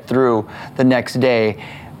get through the next day.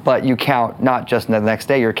 But you count not just the next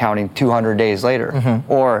day, you're counting 200 days later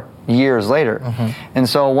or years later. And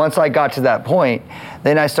so once I got to that point,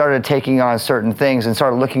 then I started taking on certain things and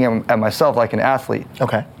started looking at myself like an athlete.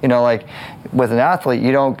 Okay. Like with an athlete,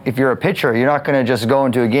 if you're a pitcher, you're not going to just go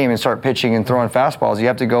into a game and start pitching and throwing fastballs. You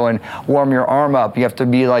have to go and warm your arm up. You have to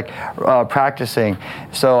be practicing.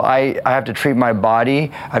 So I have to treat my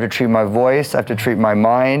body, I have to treat my voice, I have to treat my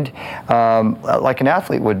mind like an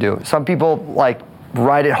athlete would do. Some people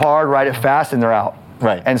ride it hard, ride it fast, and they're out.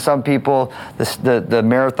 Right. And some people, the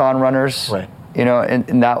marathon runners, right.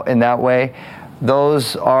 In that way,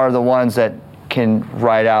 those are the ones that can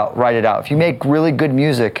ride it out. If you make really good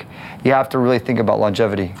music, you have to really think about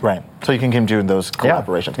longevity. Right. So you can continue those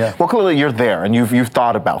collaborations. Yeah. Well, clearly you're there and you've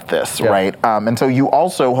thought about this, right? And so you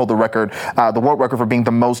also hold the record, the world record for being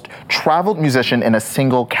the most traveled musician in a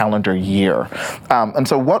single calendar year. And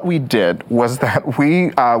so what we did was that we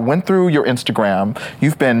went through your Instagram.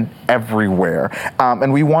 You've been everywhere.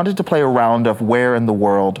 And we wanted to play a round of where in the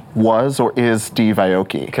world was or is Steve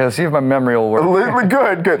Aoki. Okay, let's see if my memory will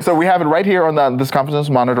work. Good. So we have it right here on this confidence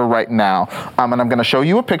monitor right now. And I'm going to show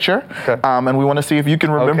you a picture. Okay. And we want to see if you can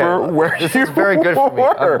remember where this you is very good for me.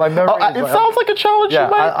 my memory it sounds like a challenge. Yeah,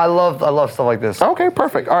 I love stuff like this. Okay,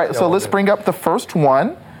 perfect. All right, so let's bring up the first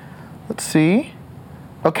one. Let's see.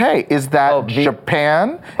 Okay, is that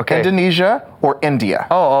Japan, Indonesia, or India?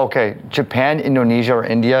 Oh, okay. Japan, Indonesia, or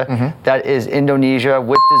India. That is Indonesia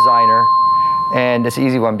with Designer. And it's an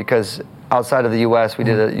easy one because outside of the U.S., we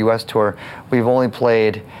did a U.S. tour. We've only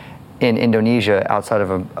played in Indonesia outside of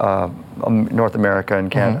North America and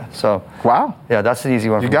Canada. So wow, yeah, that's the easy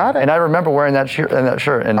one. You got it. And I remember wearing that shirt in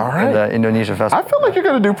the Indonesia festival. I feel like you're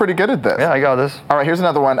going to do pretty good at this. Yeah, I got this. All right, here's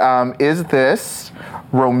another one. Is this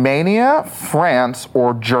Romania, France,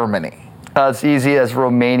 or Germany? It's easy as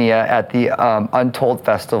Romania at the Untold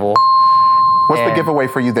Festival. What's the giveaway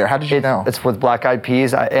for you there? How did you know? It's with Black Eyed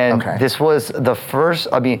Peas, this was the first.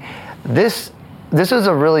 This is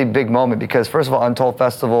a really big moment because, first of all, Untold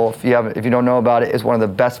Festival, if you don't know about it, is one of the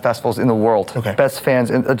best festivals in the world. Okay. Best fans,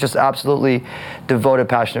 and just absolutely devoted,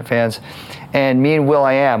 passionate fans. And me and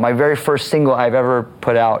will.i.am, my very first single I've ever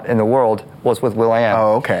put out in the world was with will.i.am.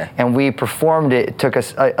 Oh, okay. And we performed it. It took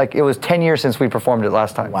us, it was 10 years since we performed it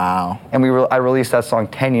last time. Wow. And I released that song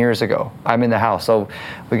 10 years ago. I'm in the house. So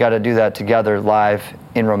we got to do that together live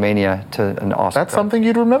in Romania to an awesome That's something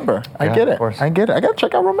you'd remember. I get it. Of course. I get it. I got to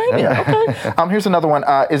check out Romania. Okay. Here's another one.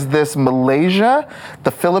 Is this Malaysia,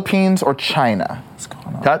 the Philippines, or China? What's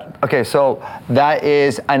going on? Okay, so that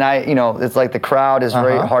is, and it's like the crowd is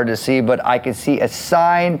very hard to see, but I can see a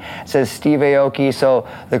sign that says Steve Aoki. So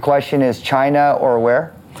the question is China or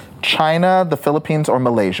where? China, the Philippines, or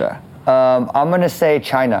Malaysia? I'm going to say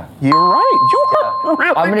China. You're right. You are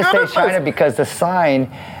really I'm going to good say at China this. because the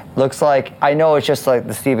sign looks like, I know it's just like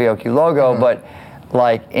the Steve Aoki logo, but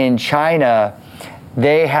like in China,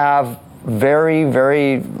 they have very,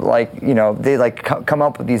 very they come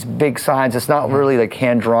up with these big signs. It's not really like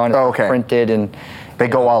hand drawn, it's printed, and they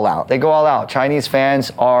go all out. They go all out. Chinese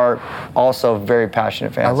fans are also very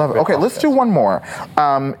passionate fans. I love it. Okay, let's do one more.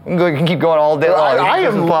 We can keep going all day long. I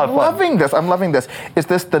am loving this. I'm loving this. Is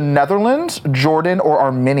this the Netherlands, Jordan, or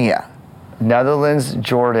Armenia? Netherlands,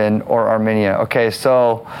 Jordan, or Armenia. Okay,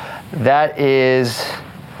 so that is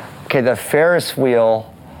the Ferris wheel.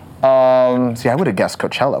 See, I would have guessed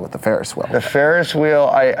Coachella with the Ferris wheel. The Ferris wheel,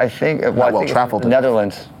 I think. I think traveled.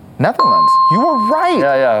 Netherlands. Netherlands. You were right.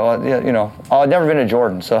 Yeah. Well, I've never been to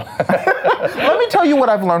Jordan, so. Let me tell you what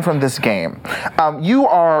I've learned from this game.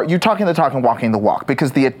 You're talking the talk and walking the walk,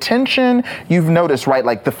 because the attention you've noticed, right?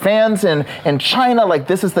 Like the fans in China, like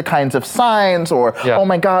this is the kinds of signs, or oh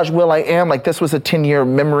my gosh, will.i.am, like this was a 10-year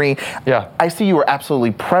memory. Yeah. I see you were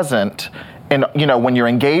absolutely present. And when you're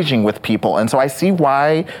engaging with people, and so I see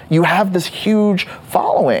why you have this huge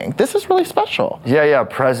following. This is really special. Yeah.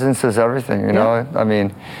 Presence is everything. You know. I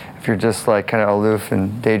mean, if you're just like kind of aloof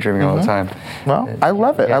and daydreaming all the time. Well, I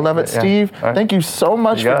love it. I love it, Steve. Right. Thank you so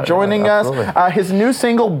much for joining us. His new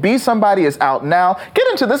single, Be Somebody, is out now. Get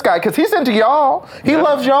into this guy, because he's into y'all. He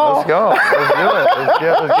loves y'all. Let's go. Let's do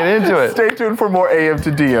it. Let's get into it. Stay tuned for more AM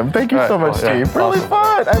to DM. Thank you so much, Steve. Really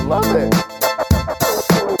fun. I love it.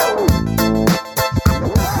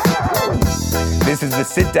 This is The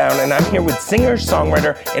Sit Down, and I'm here with singer,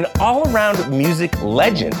 songwriter, and all-around music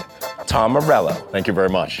legend, Tom Morello. Thank you very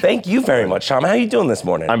much. Thank you very much, Tom. How are you doing this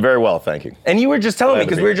morning? I'm very well, thank you. And you were just telling me,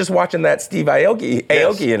 because we were just watching that Steve Aoki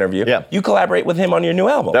interview. Yeah. You collaborate with him on your new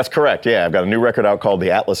album. That's correct, yeah. I've got a new record out called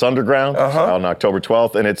The Atlas Underground out on October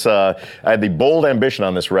 12th, and it's I had the bold ambition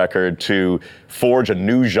on this record to forge a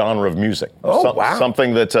new genre of music. Wow.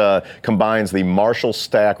 Something that combines the Marshall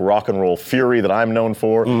Stack rock and roll fury that I'm known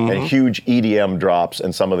for, and huge EDM drops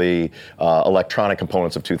and some of the electronic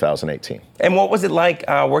components of 2018. And what was it like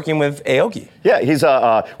working with Aoki? Yeah, he's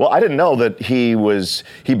well, I didn't know that he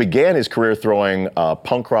began his career throwing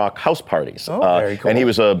punk rock house parties. Very cool. And he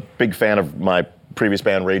was a big fan of my previous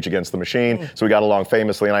band, Rage Against the Machine, so we got along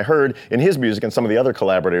famously. And I heard in his music and some of the other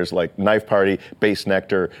collaborators like Knife Party, Bass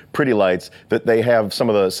Nectar, Pretty Lights, that they have some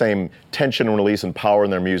of the same tension and release and power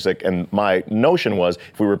in their music. And my notion was,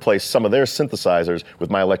 if we replace some of their synthesizers with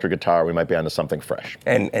my electric guitar, we might be onto something fresh.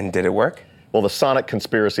 And did it work? Well, the sonic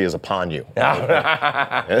conspiracy is upon you.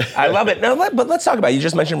 I love it. Now, but let's talk about it. You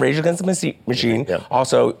just mentioned Rage Against the Machine,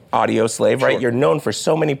 also Audio Slave, right? Sure. You're known for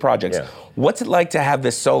so many projects. Yeah. What's it like to have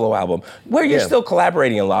this solo album where you're still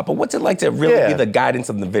collaborating a lot, but what's it like to really be the guidance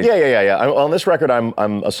of the vision? Yeah. On this record, I'm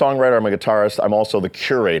a songwriter, I'm a guitarist, I'm also the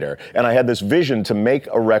curator. And I had this vision to make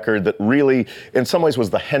a record that really, in some ways, was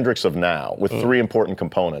the Hendrix of now, with three important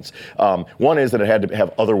components. One is that it had to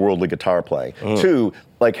have otherworldly guitar playing. Two,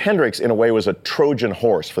 like Hendrix, in a way, was a Trojan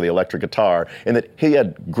horse for the electric guitar, in that he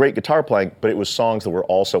had great guitar playing, but it was songs that were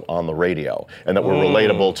also on the radio and that were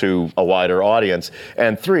relatable to a wider audience.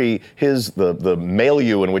 And three, the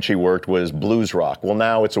milieu in which he worked was blues rock. Well,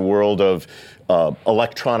 now it's a world of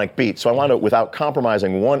electronic beats. So I wanted to, without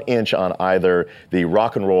compromising 1 inch on either the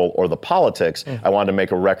rock and roll or the politics, I wanted to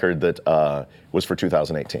make a record that was for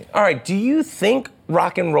 2018. All right, do you think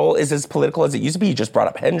rock and roll is as political as it used to be? You just brought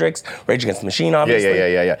up Hendrix, Rage Against the Machine,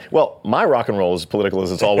 obviously. Yeah. Well, my rock and roll is as political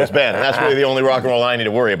as it's always been, and that's really the only rock and roll I need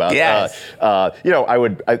to worry about. Yes.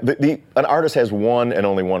 An artist has one and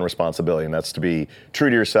only one responsibility, and that's to be true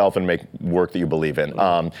to yourself and make work that you believe in.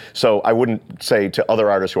 So I wouldn't say to other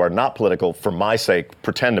artists who are not political, for my sake,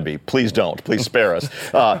 pretend to be. Please don't. Please spare us.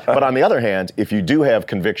 But on the other hand, if you do have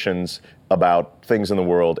convictions about things in the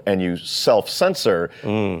world and you self-censor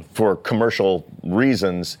for commercial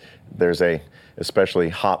reasons, there's a especially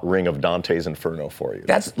hot ring of Dante's Inferno for you.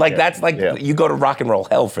 That's like you go to rock and roll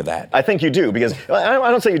hell for that. I think you do, because I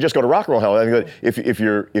don't say you just go to rock and roll hell. I think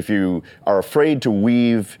that if you are afraid to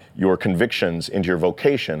weave your convictions into your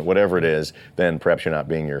vocation, whatever it is, then perhaps you're not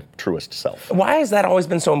being your truest self. Why has that always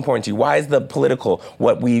been so important to you? Why is the political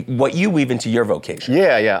what you weave into your vocation?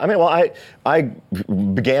 Yeah. I mean, well, I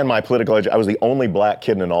began my political I was the only black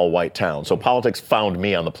kid in an all-white town, so politics found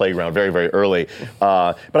me on the playground very, very early.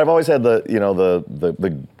 But I've always had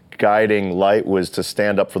the guiding light was to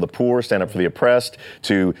stand up for the poor, stand up for the oppressed,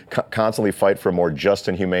 to constantly fight for a more just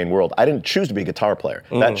and humane world. I didn't choose to be a guitar player.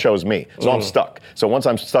 That chose me. So I'm stuck. So once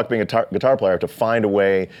I'm stuck being a guitar player, I have to find a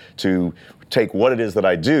way to take what it is that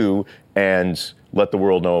I do and let the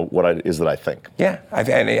world know what it is that I think. Yeah,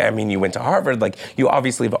 I mean, you went to Harvard. Like, you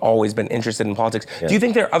obviously have always been interested in politics. Yeah. Do you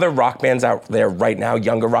think there are other rock bands out there right now,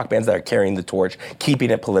 younger rock bands that are carrying the torch,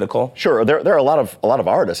 keeping it political? Sure, there are a lot of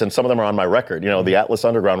artists, and some of them are on my record. You know, the Atlas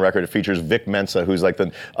Underground record, it features Vic Mensa, who's like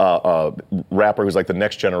the rapper who's like the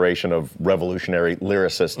next generation of revolutionary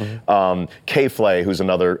lyricists. K-Flay, who's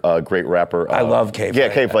another great rapper. I love K-Flay.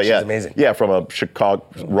 Yeah, K-Flay. She's amazing. Yeah, from a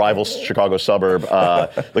rival Chicago suburb.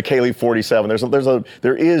 The K-Leaf 47.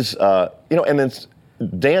 There is, and then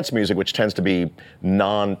dance music, which tends to be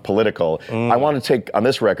non-political. I want to take on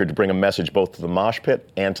this record to bring a message both to the mosh pit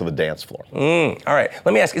and to the dance floor. All right,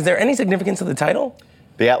 let me ask, is there any significance to the title?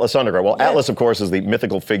 The Atlas Underground. Well, Atlas, of course, is the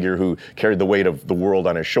mythical figure who carried the weight of the world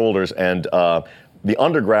on his shoulders, and the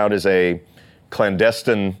Underground is a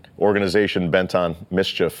clandestine organization bent on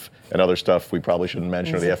mischief and other stuff we probably shouldn't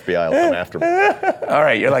mention, or the FBI will come after me. All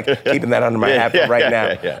right, you're like keeping that under my hat right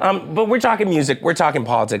now. Yeah. But we're talking music, we're talking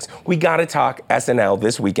politics. We got to talk SNL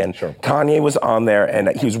this weekend. Sure. Kanye was on there,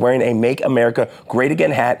 and he was wearing a Make America Great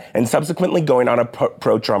Again hat, and subsequently going on a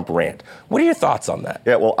pro-Trump rant. What are your thoughts on that?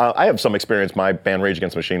 Yeah, well, I have some experience. My band Rage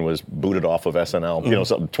Against the Machine was booted off of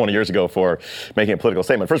SNL, 20 years ago for making a political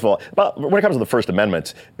statement. First of all, when it comes to the First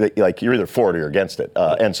Amendment, like, you're either for it or you're against it,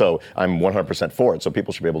 and so I'm 100% for it. So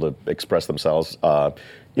people should be able to express themselves,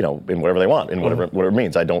 in whatever they want, in whatever it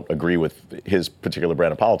means. I don't agree with his particular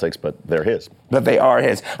brand of politics, but they're his. But they are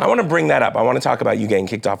his. I want to bring that up. I want to talk about you getting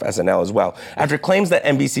kicked off SNL as well. After claims that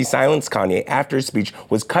NBC silenced Kanye after his speech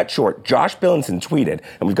was cut short, Josh Billinson tweeted,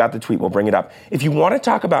 and we've got the tweet, we'll bring it up. If you want to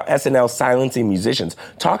talk about SNL silencing musicians,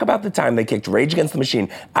 talk about the time they kicked Rage Against the Machine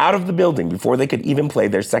out of the building before they could even play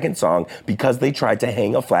their second song because they tried to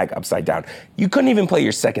hang a flag upside down. You couldn't even play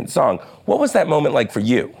your second song. What was that moment like for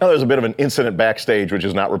you? Well, there's a bit of an incident backstage, which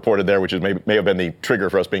is not reported there, which may have been the trigger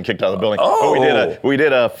for us being kicked out of the building. Oh. But we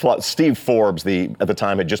did a Steve Forbes, at the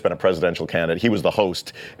time had just been a presidential candidate. He was the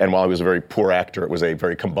host, and while he was a very poor actor, it was a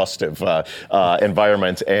very combustive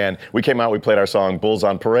environment. And we came out, we played our song Bulls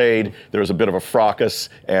on Parade. There was a bit of a fracas,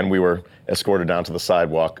 and we were escorted down to the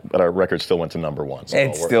sidewalk, but our record still went to number one. So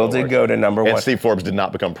it still did go to number one. And Steve Forbes did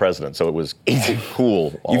not become president, so it was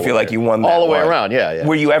cool. You feel like you won that all the way one. around, yeah.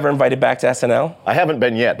 Were you ever invited back to SNL? I haven't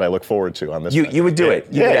been yet, but I look forward to on this. You would do it.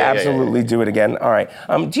 You would absolutely do it again. All right.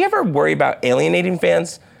 Do you ever worry about alienating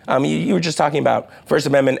fans? You were just talking about First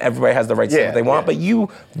Amendment, everybody has the right to say what they want, but you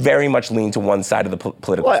very much lean to one side of the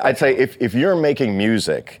political spectrum. I'd say if you're making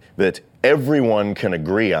music that everyone can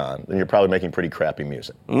agree on, then you're probably making pretty crappy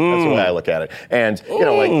music. That's the way I look at it. And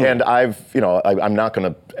I'm not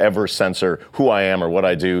going to ever censor who I am or what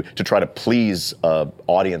I do to try to please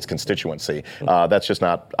audience constituency. That's just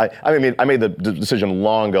not. I made the decision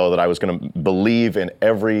long ago that I was going to believe in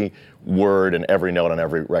every word and every note on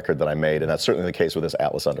every record that I made, and that's certainly the case with this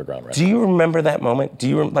Atlas Underground record. Do you remember that moment? Do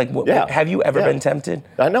you have you ever been tempted?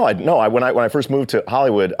 No. When I first moved to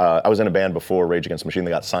Hollywood, I was in a band before Rage Against the Machine.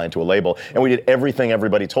 They got signed to a label, and we did everything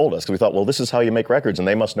everybody told us because we thought, well, this is how you make records, and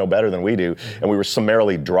they must know better than we do. And we were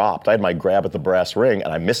summarily dropped. I had my grab at the brass ring,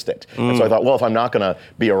 and I missed it. And so I thought, well, if I'm not going to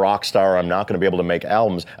be a rock star, I'm not going to be able to make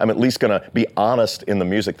albums, I'm at least going to be honest in the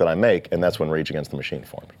music that I make, and that's when Rage Against the Machine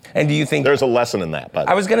formed. And do you think there's a lesson in that?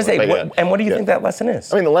 I was going to say, what do you think that lesson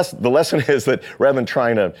is? I mean, the lesson is that rather than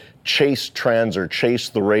trying to chase trends or chase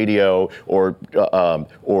the radio or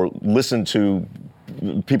listen to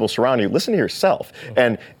people surround you, listen to yourself.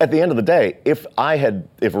 And at the end of the day, if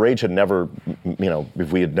Rage had never,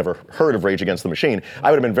 if we had never heard of Rage Against the Machine, I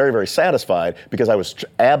would have been very, very satisfied because I was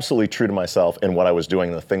absolutely true to myself in what I was doing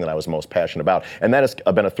and the thing that I was most passionate about. And that has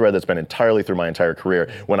been a thread that's been entirely through my entire career.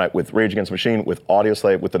 With Rage Against the Machine, with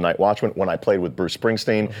Audioslave, with The Night Watchman, when I played with Bruce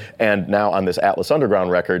Springsteen, and now on this Atlas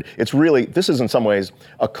Underground record, this is in some ways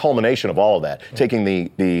a culmination of all of that, taking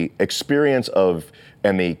the experience of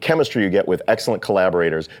and the chemistry you get with excellent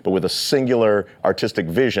collaborators, but with a singular artistic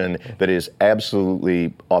vision that is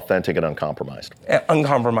absolutely authentic and uncompromised.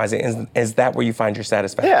 Uncompromising. Is that where you find your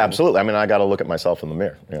satisfaction? Yeah, absolutely. I mean, I got to look at myself in the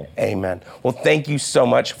mirror. You know. Amen. Well, thank you so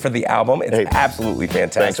much for the album. It's absolutely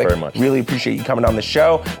fantastic. Thanks very much. Really appreciate you coming on the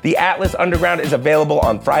show. The Atlas Underground is available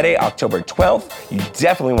on Friday, October 12th. You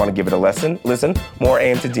definitely want to give it a listen. More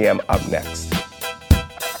AM to DM up next.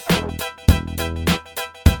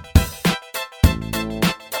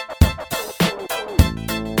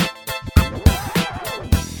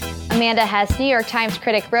 Amanda Hess, New York Times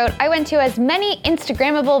critic, wrote, "I went to as many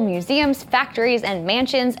Instagrammable museums, factories, and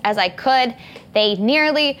mansions as I could. They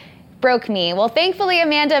nearly broke me." Well, thankfully,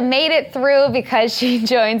 Amanda made it through because she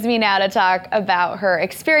joins me now to talk about her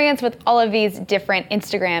experience with all of these different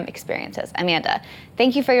Instagram experiences. Amanda,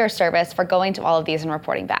 thank you for your service, for going to all of these and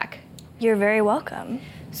reporting back. You're very welcome.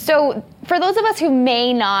 So for those of us who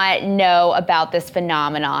may not know about this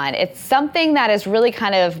phenomenon, it's something that has really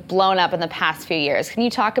kind of blown up in the past few years. Can you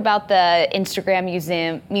talk about the Instagram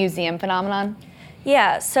museum phenomenon?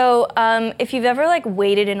 Yeah, so if you've ever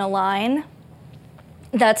waited in a line,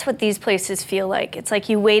 that's what these places feel like. It's like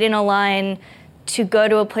you wait in a line to go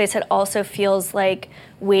to a place that also feels like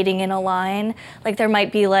waiting in a line. Like there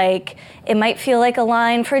might be it might feel like a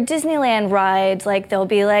line for Disneyland rides. Like there'll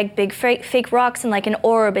be big fake rocks and an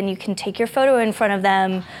orb, and you can take your photo in front of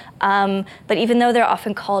them. But even though they're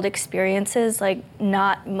often called experiences,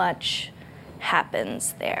 not much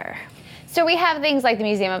happens there. So we have things like the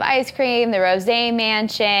Museum of Ice Cream, the Rosé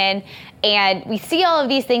Mansion, and we see all of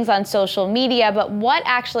these things on social media, but what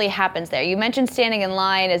actually happens there? You mentioned standing in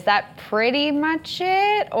line. Is that pretty much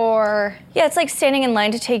it, or? Yeah, it's like standing in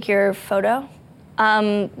line to take your photo.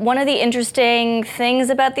 One of the interesting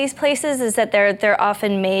things about these places is that they're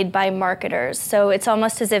often made by marketers. So it's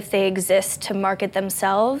almost as if they exist to market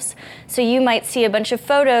themselves. So you might see a bunch of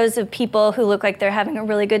photos of people who look like they're having a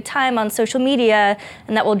really good time on social media,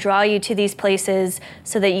 and that will draw you to these places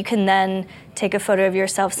so that you can then take a photo of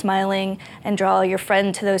yourself smiling and draw your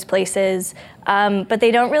friend to those places. But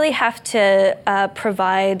they don't really have to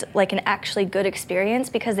provide an actually good experience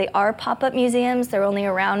because they are pop-up museums. They're only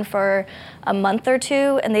around for a month or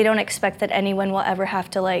two, and they don't expect that anyone will ever have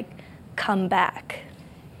to come back.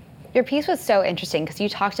 Your piece was so interesting because you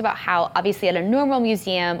talked about how obviously at a normal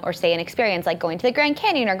museum or say an experience like going to the Grand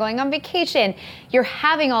Canyon or going on vacation, you're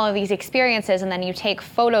having all of these experiences and then you take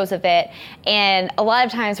photos of it. And a lot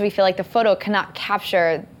of times we feel like the photo cannot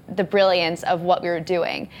capture the brilliance of what we were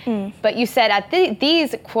doing. But you said at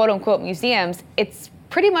these quote unquote museums, it's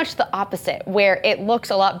pretty much the opposite, where it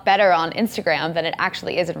looks a lot better on Instagram than it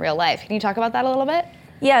actually is in real life. Can you talk about that a little bit?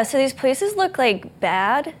 Yeah, so these places look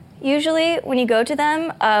bad. Usually when you go to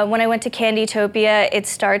them, when I went to Candytopia, it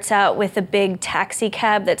starts out with a big taxi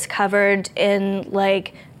cab that's covered in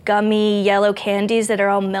gummy yellow candies that are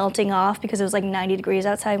all melting off because it was 90 degrees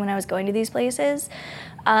outside when I was going to these places.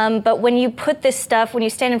 But when you put this stuff, when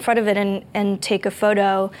you stand in front of it and take a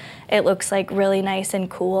photo, it looks really nice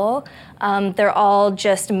and cool. They're all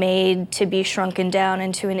just made to be shrunken down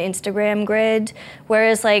into an Instagram grid,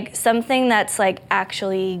 whereas something that's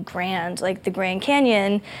actually grand, like the Grand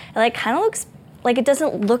Canyon, it kind of looks it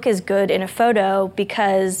doesn't look as good in a photo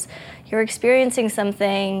because you're experiencing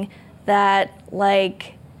something that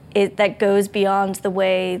that goes beyond the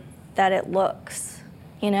way that it looks,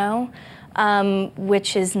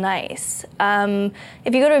 which is nice.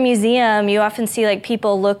 If you go to a museum, you often see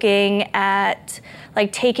people looking at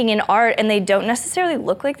taking in art, and they don't necessarily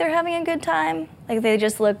look like they're having a good time. They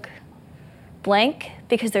just look blank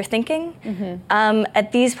because they're thinking.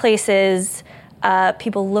 At these places,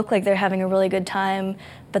 people look like they're having a really good time,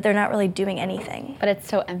 but they're not really doing anything. But it's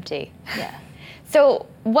so empty. Yeah. So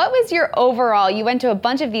what was your overall, you went to a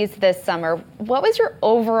bunch of these this summer, what was your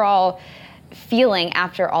overall feeling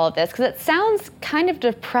after all of this? Because it sounds kind of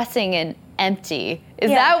depressing and empty.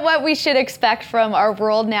 Is that what we should expect from our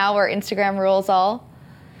world now where Instagram rules all?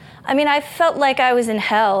 I mean, I felt like I was in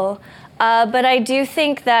hell, but I do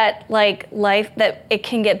think that life, that it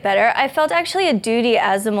can get better. I felt actually a duty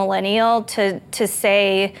as a millennial to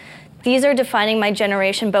say, these are defining my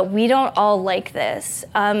generation, but we don't all like this.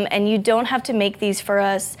 And you don't have to make these for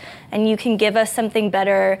us, and you can give us something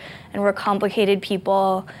better, and we're complicated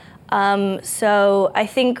people. So I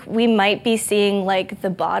think we might be seeing the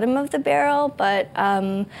bottom of the barrel, but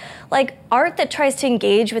art that tries to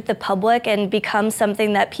engage with the public and become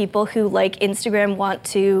something that people who like Instagram want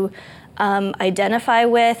to identify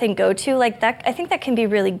with and go to, that, I think that can be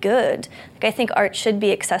really good. I think art should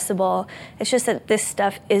be accessible. It's just that this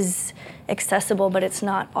stuff is accessible, but it's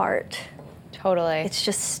not art. Totally. It's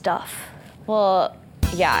just stuff. Well,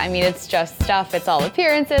 yeah, I mean, it's just stuff. It's all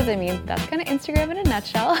appearances. I mean, that's kind of Instagram in a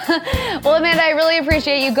nutshell. Well, Amanda, I really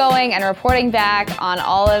appreciate you going and reporting back on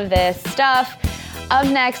all of this stuff. Up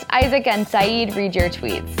next, Isaac and Saeed read your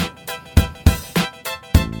tweets.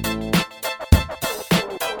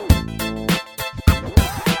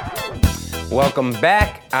 Welcome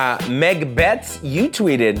back. Meg Betts, you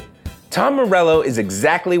tweeted, Tom Morello is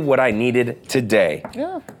exactly what I needed today.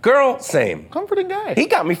 Yeah. Girl, same. Comforting guy. He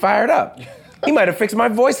got me fired up. He might have fixed my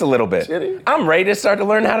voice a little bit. Did he? I'm ready to start to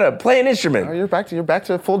learn how to play an instrument. Oh, you're back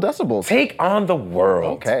to full decibels. Take on the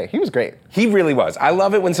world. Okay, he was great. He really was. I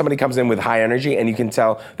love it when somebody comes in with high energy and you can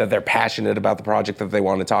tell that they're passionate about the project that they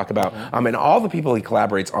want to talk about. And all the people he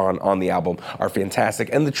collaborates on the album are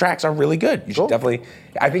fantastic, and the tracks are really good. You should definitely.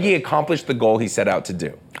 I think he accomplished the goal he set out to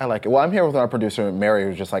do. I like it. Well, I'm here with our producer Mary,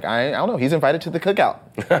 who's just like, I don't know. He's invited to the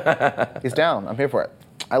cookout. He's down. I'm here for it.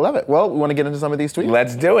 I love it. Well, we want to get into some of these tweets?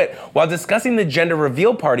 Let's do it. While discussing the gender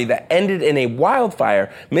reveal party that ended in a wildfire,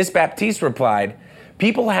 Miss Baptiste replied,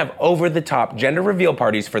 people have over-the-top gender reveal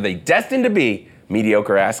parties for the destined to be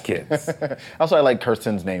mediocre-ass kids. Also, I like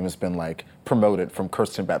Kirsten's name has been like promoted from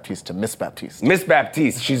Kirsten Baptiste to Miss Baptiste. Miss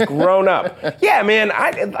Baptiste, she's grown up. Yeah, man,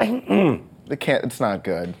 It's not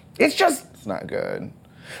good. It's not good.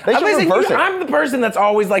 They should Listen, reverse it. I'm the person that's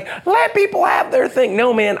always like, let people have their thing.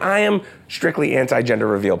 No, man, I am strictly anti-gender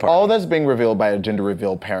reveal party. All that's being revealed by a gender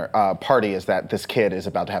reveal party is that this kid is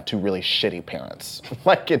about to have two really shitty parents.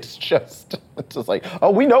 Like, it's just like, oh,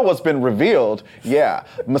 we know what's been revealed. Yeah,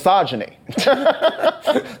 misogyny.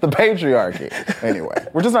 The patriarchy. Anyway,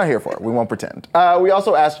 we're just not here for it. We won't pretend. We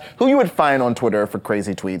also asked who you would find on Twitter for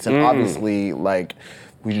crazy tweets, and obviously, like,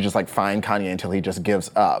 we should just like find Kanye until he just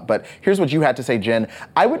gives up. But here's what you had to say, Jen.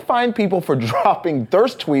 I would find people for dropping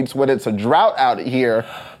thirst tweets when it's a drought out here.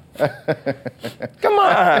 Come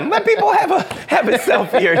on, let people have a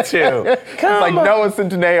selfie or two. Come like on. Noah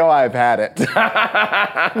Centineo, I've had it.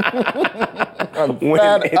 I'm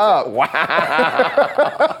fed up. Wow.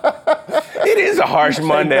 It is a harsh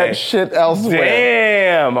Monday. That shit elsewhere.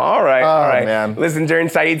 Damn. All right. All right. Man. Listen, during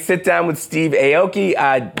Saeed's sit down with Steve Aoki,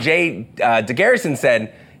 Jay DeGarrison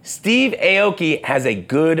said, Steve Aoki has a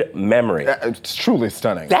good memory. It's truly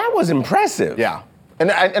stunning. That was impressive. Yeah.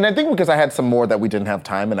 And I think because I had some more that we didn't have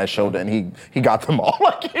time, and I showed it, and he got them all.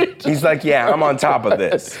 He's like, yeah, I'm on top of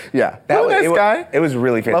this. Yeah. That was nice guy. It was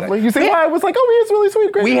really fantastic. Lovely. You see why I was like, oh, he is really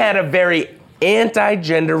sweet. Great. We had a very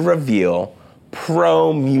anti-gender reveal,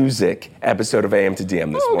 pro-music episode of AM to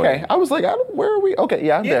DM this morning. Okay, I was like, where are we? Okay,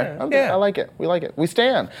 yeah, I'm there. I'm there. I like it. We like it. We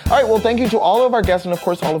stand. All right, well, thank you to all of our guests and, of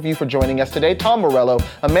course, all of you for joining us today. Tom Morello,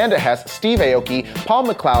 Amanda Hess, Steve Aoki, Paul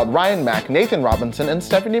McLeod, Ryan Mack, Nathan Robinson, and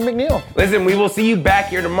Stephanie McNeil. Listen, we will see you back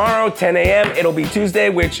here tomorrow, 10 a.m. It'll be Tuesday,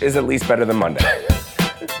 which is at least better than Monday.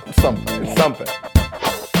 Something.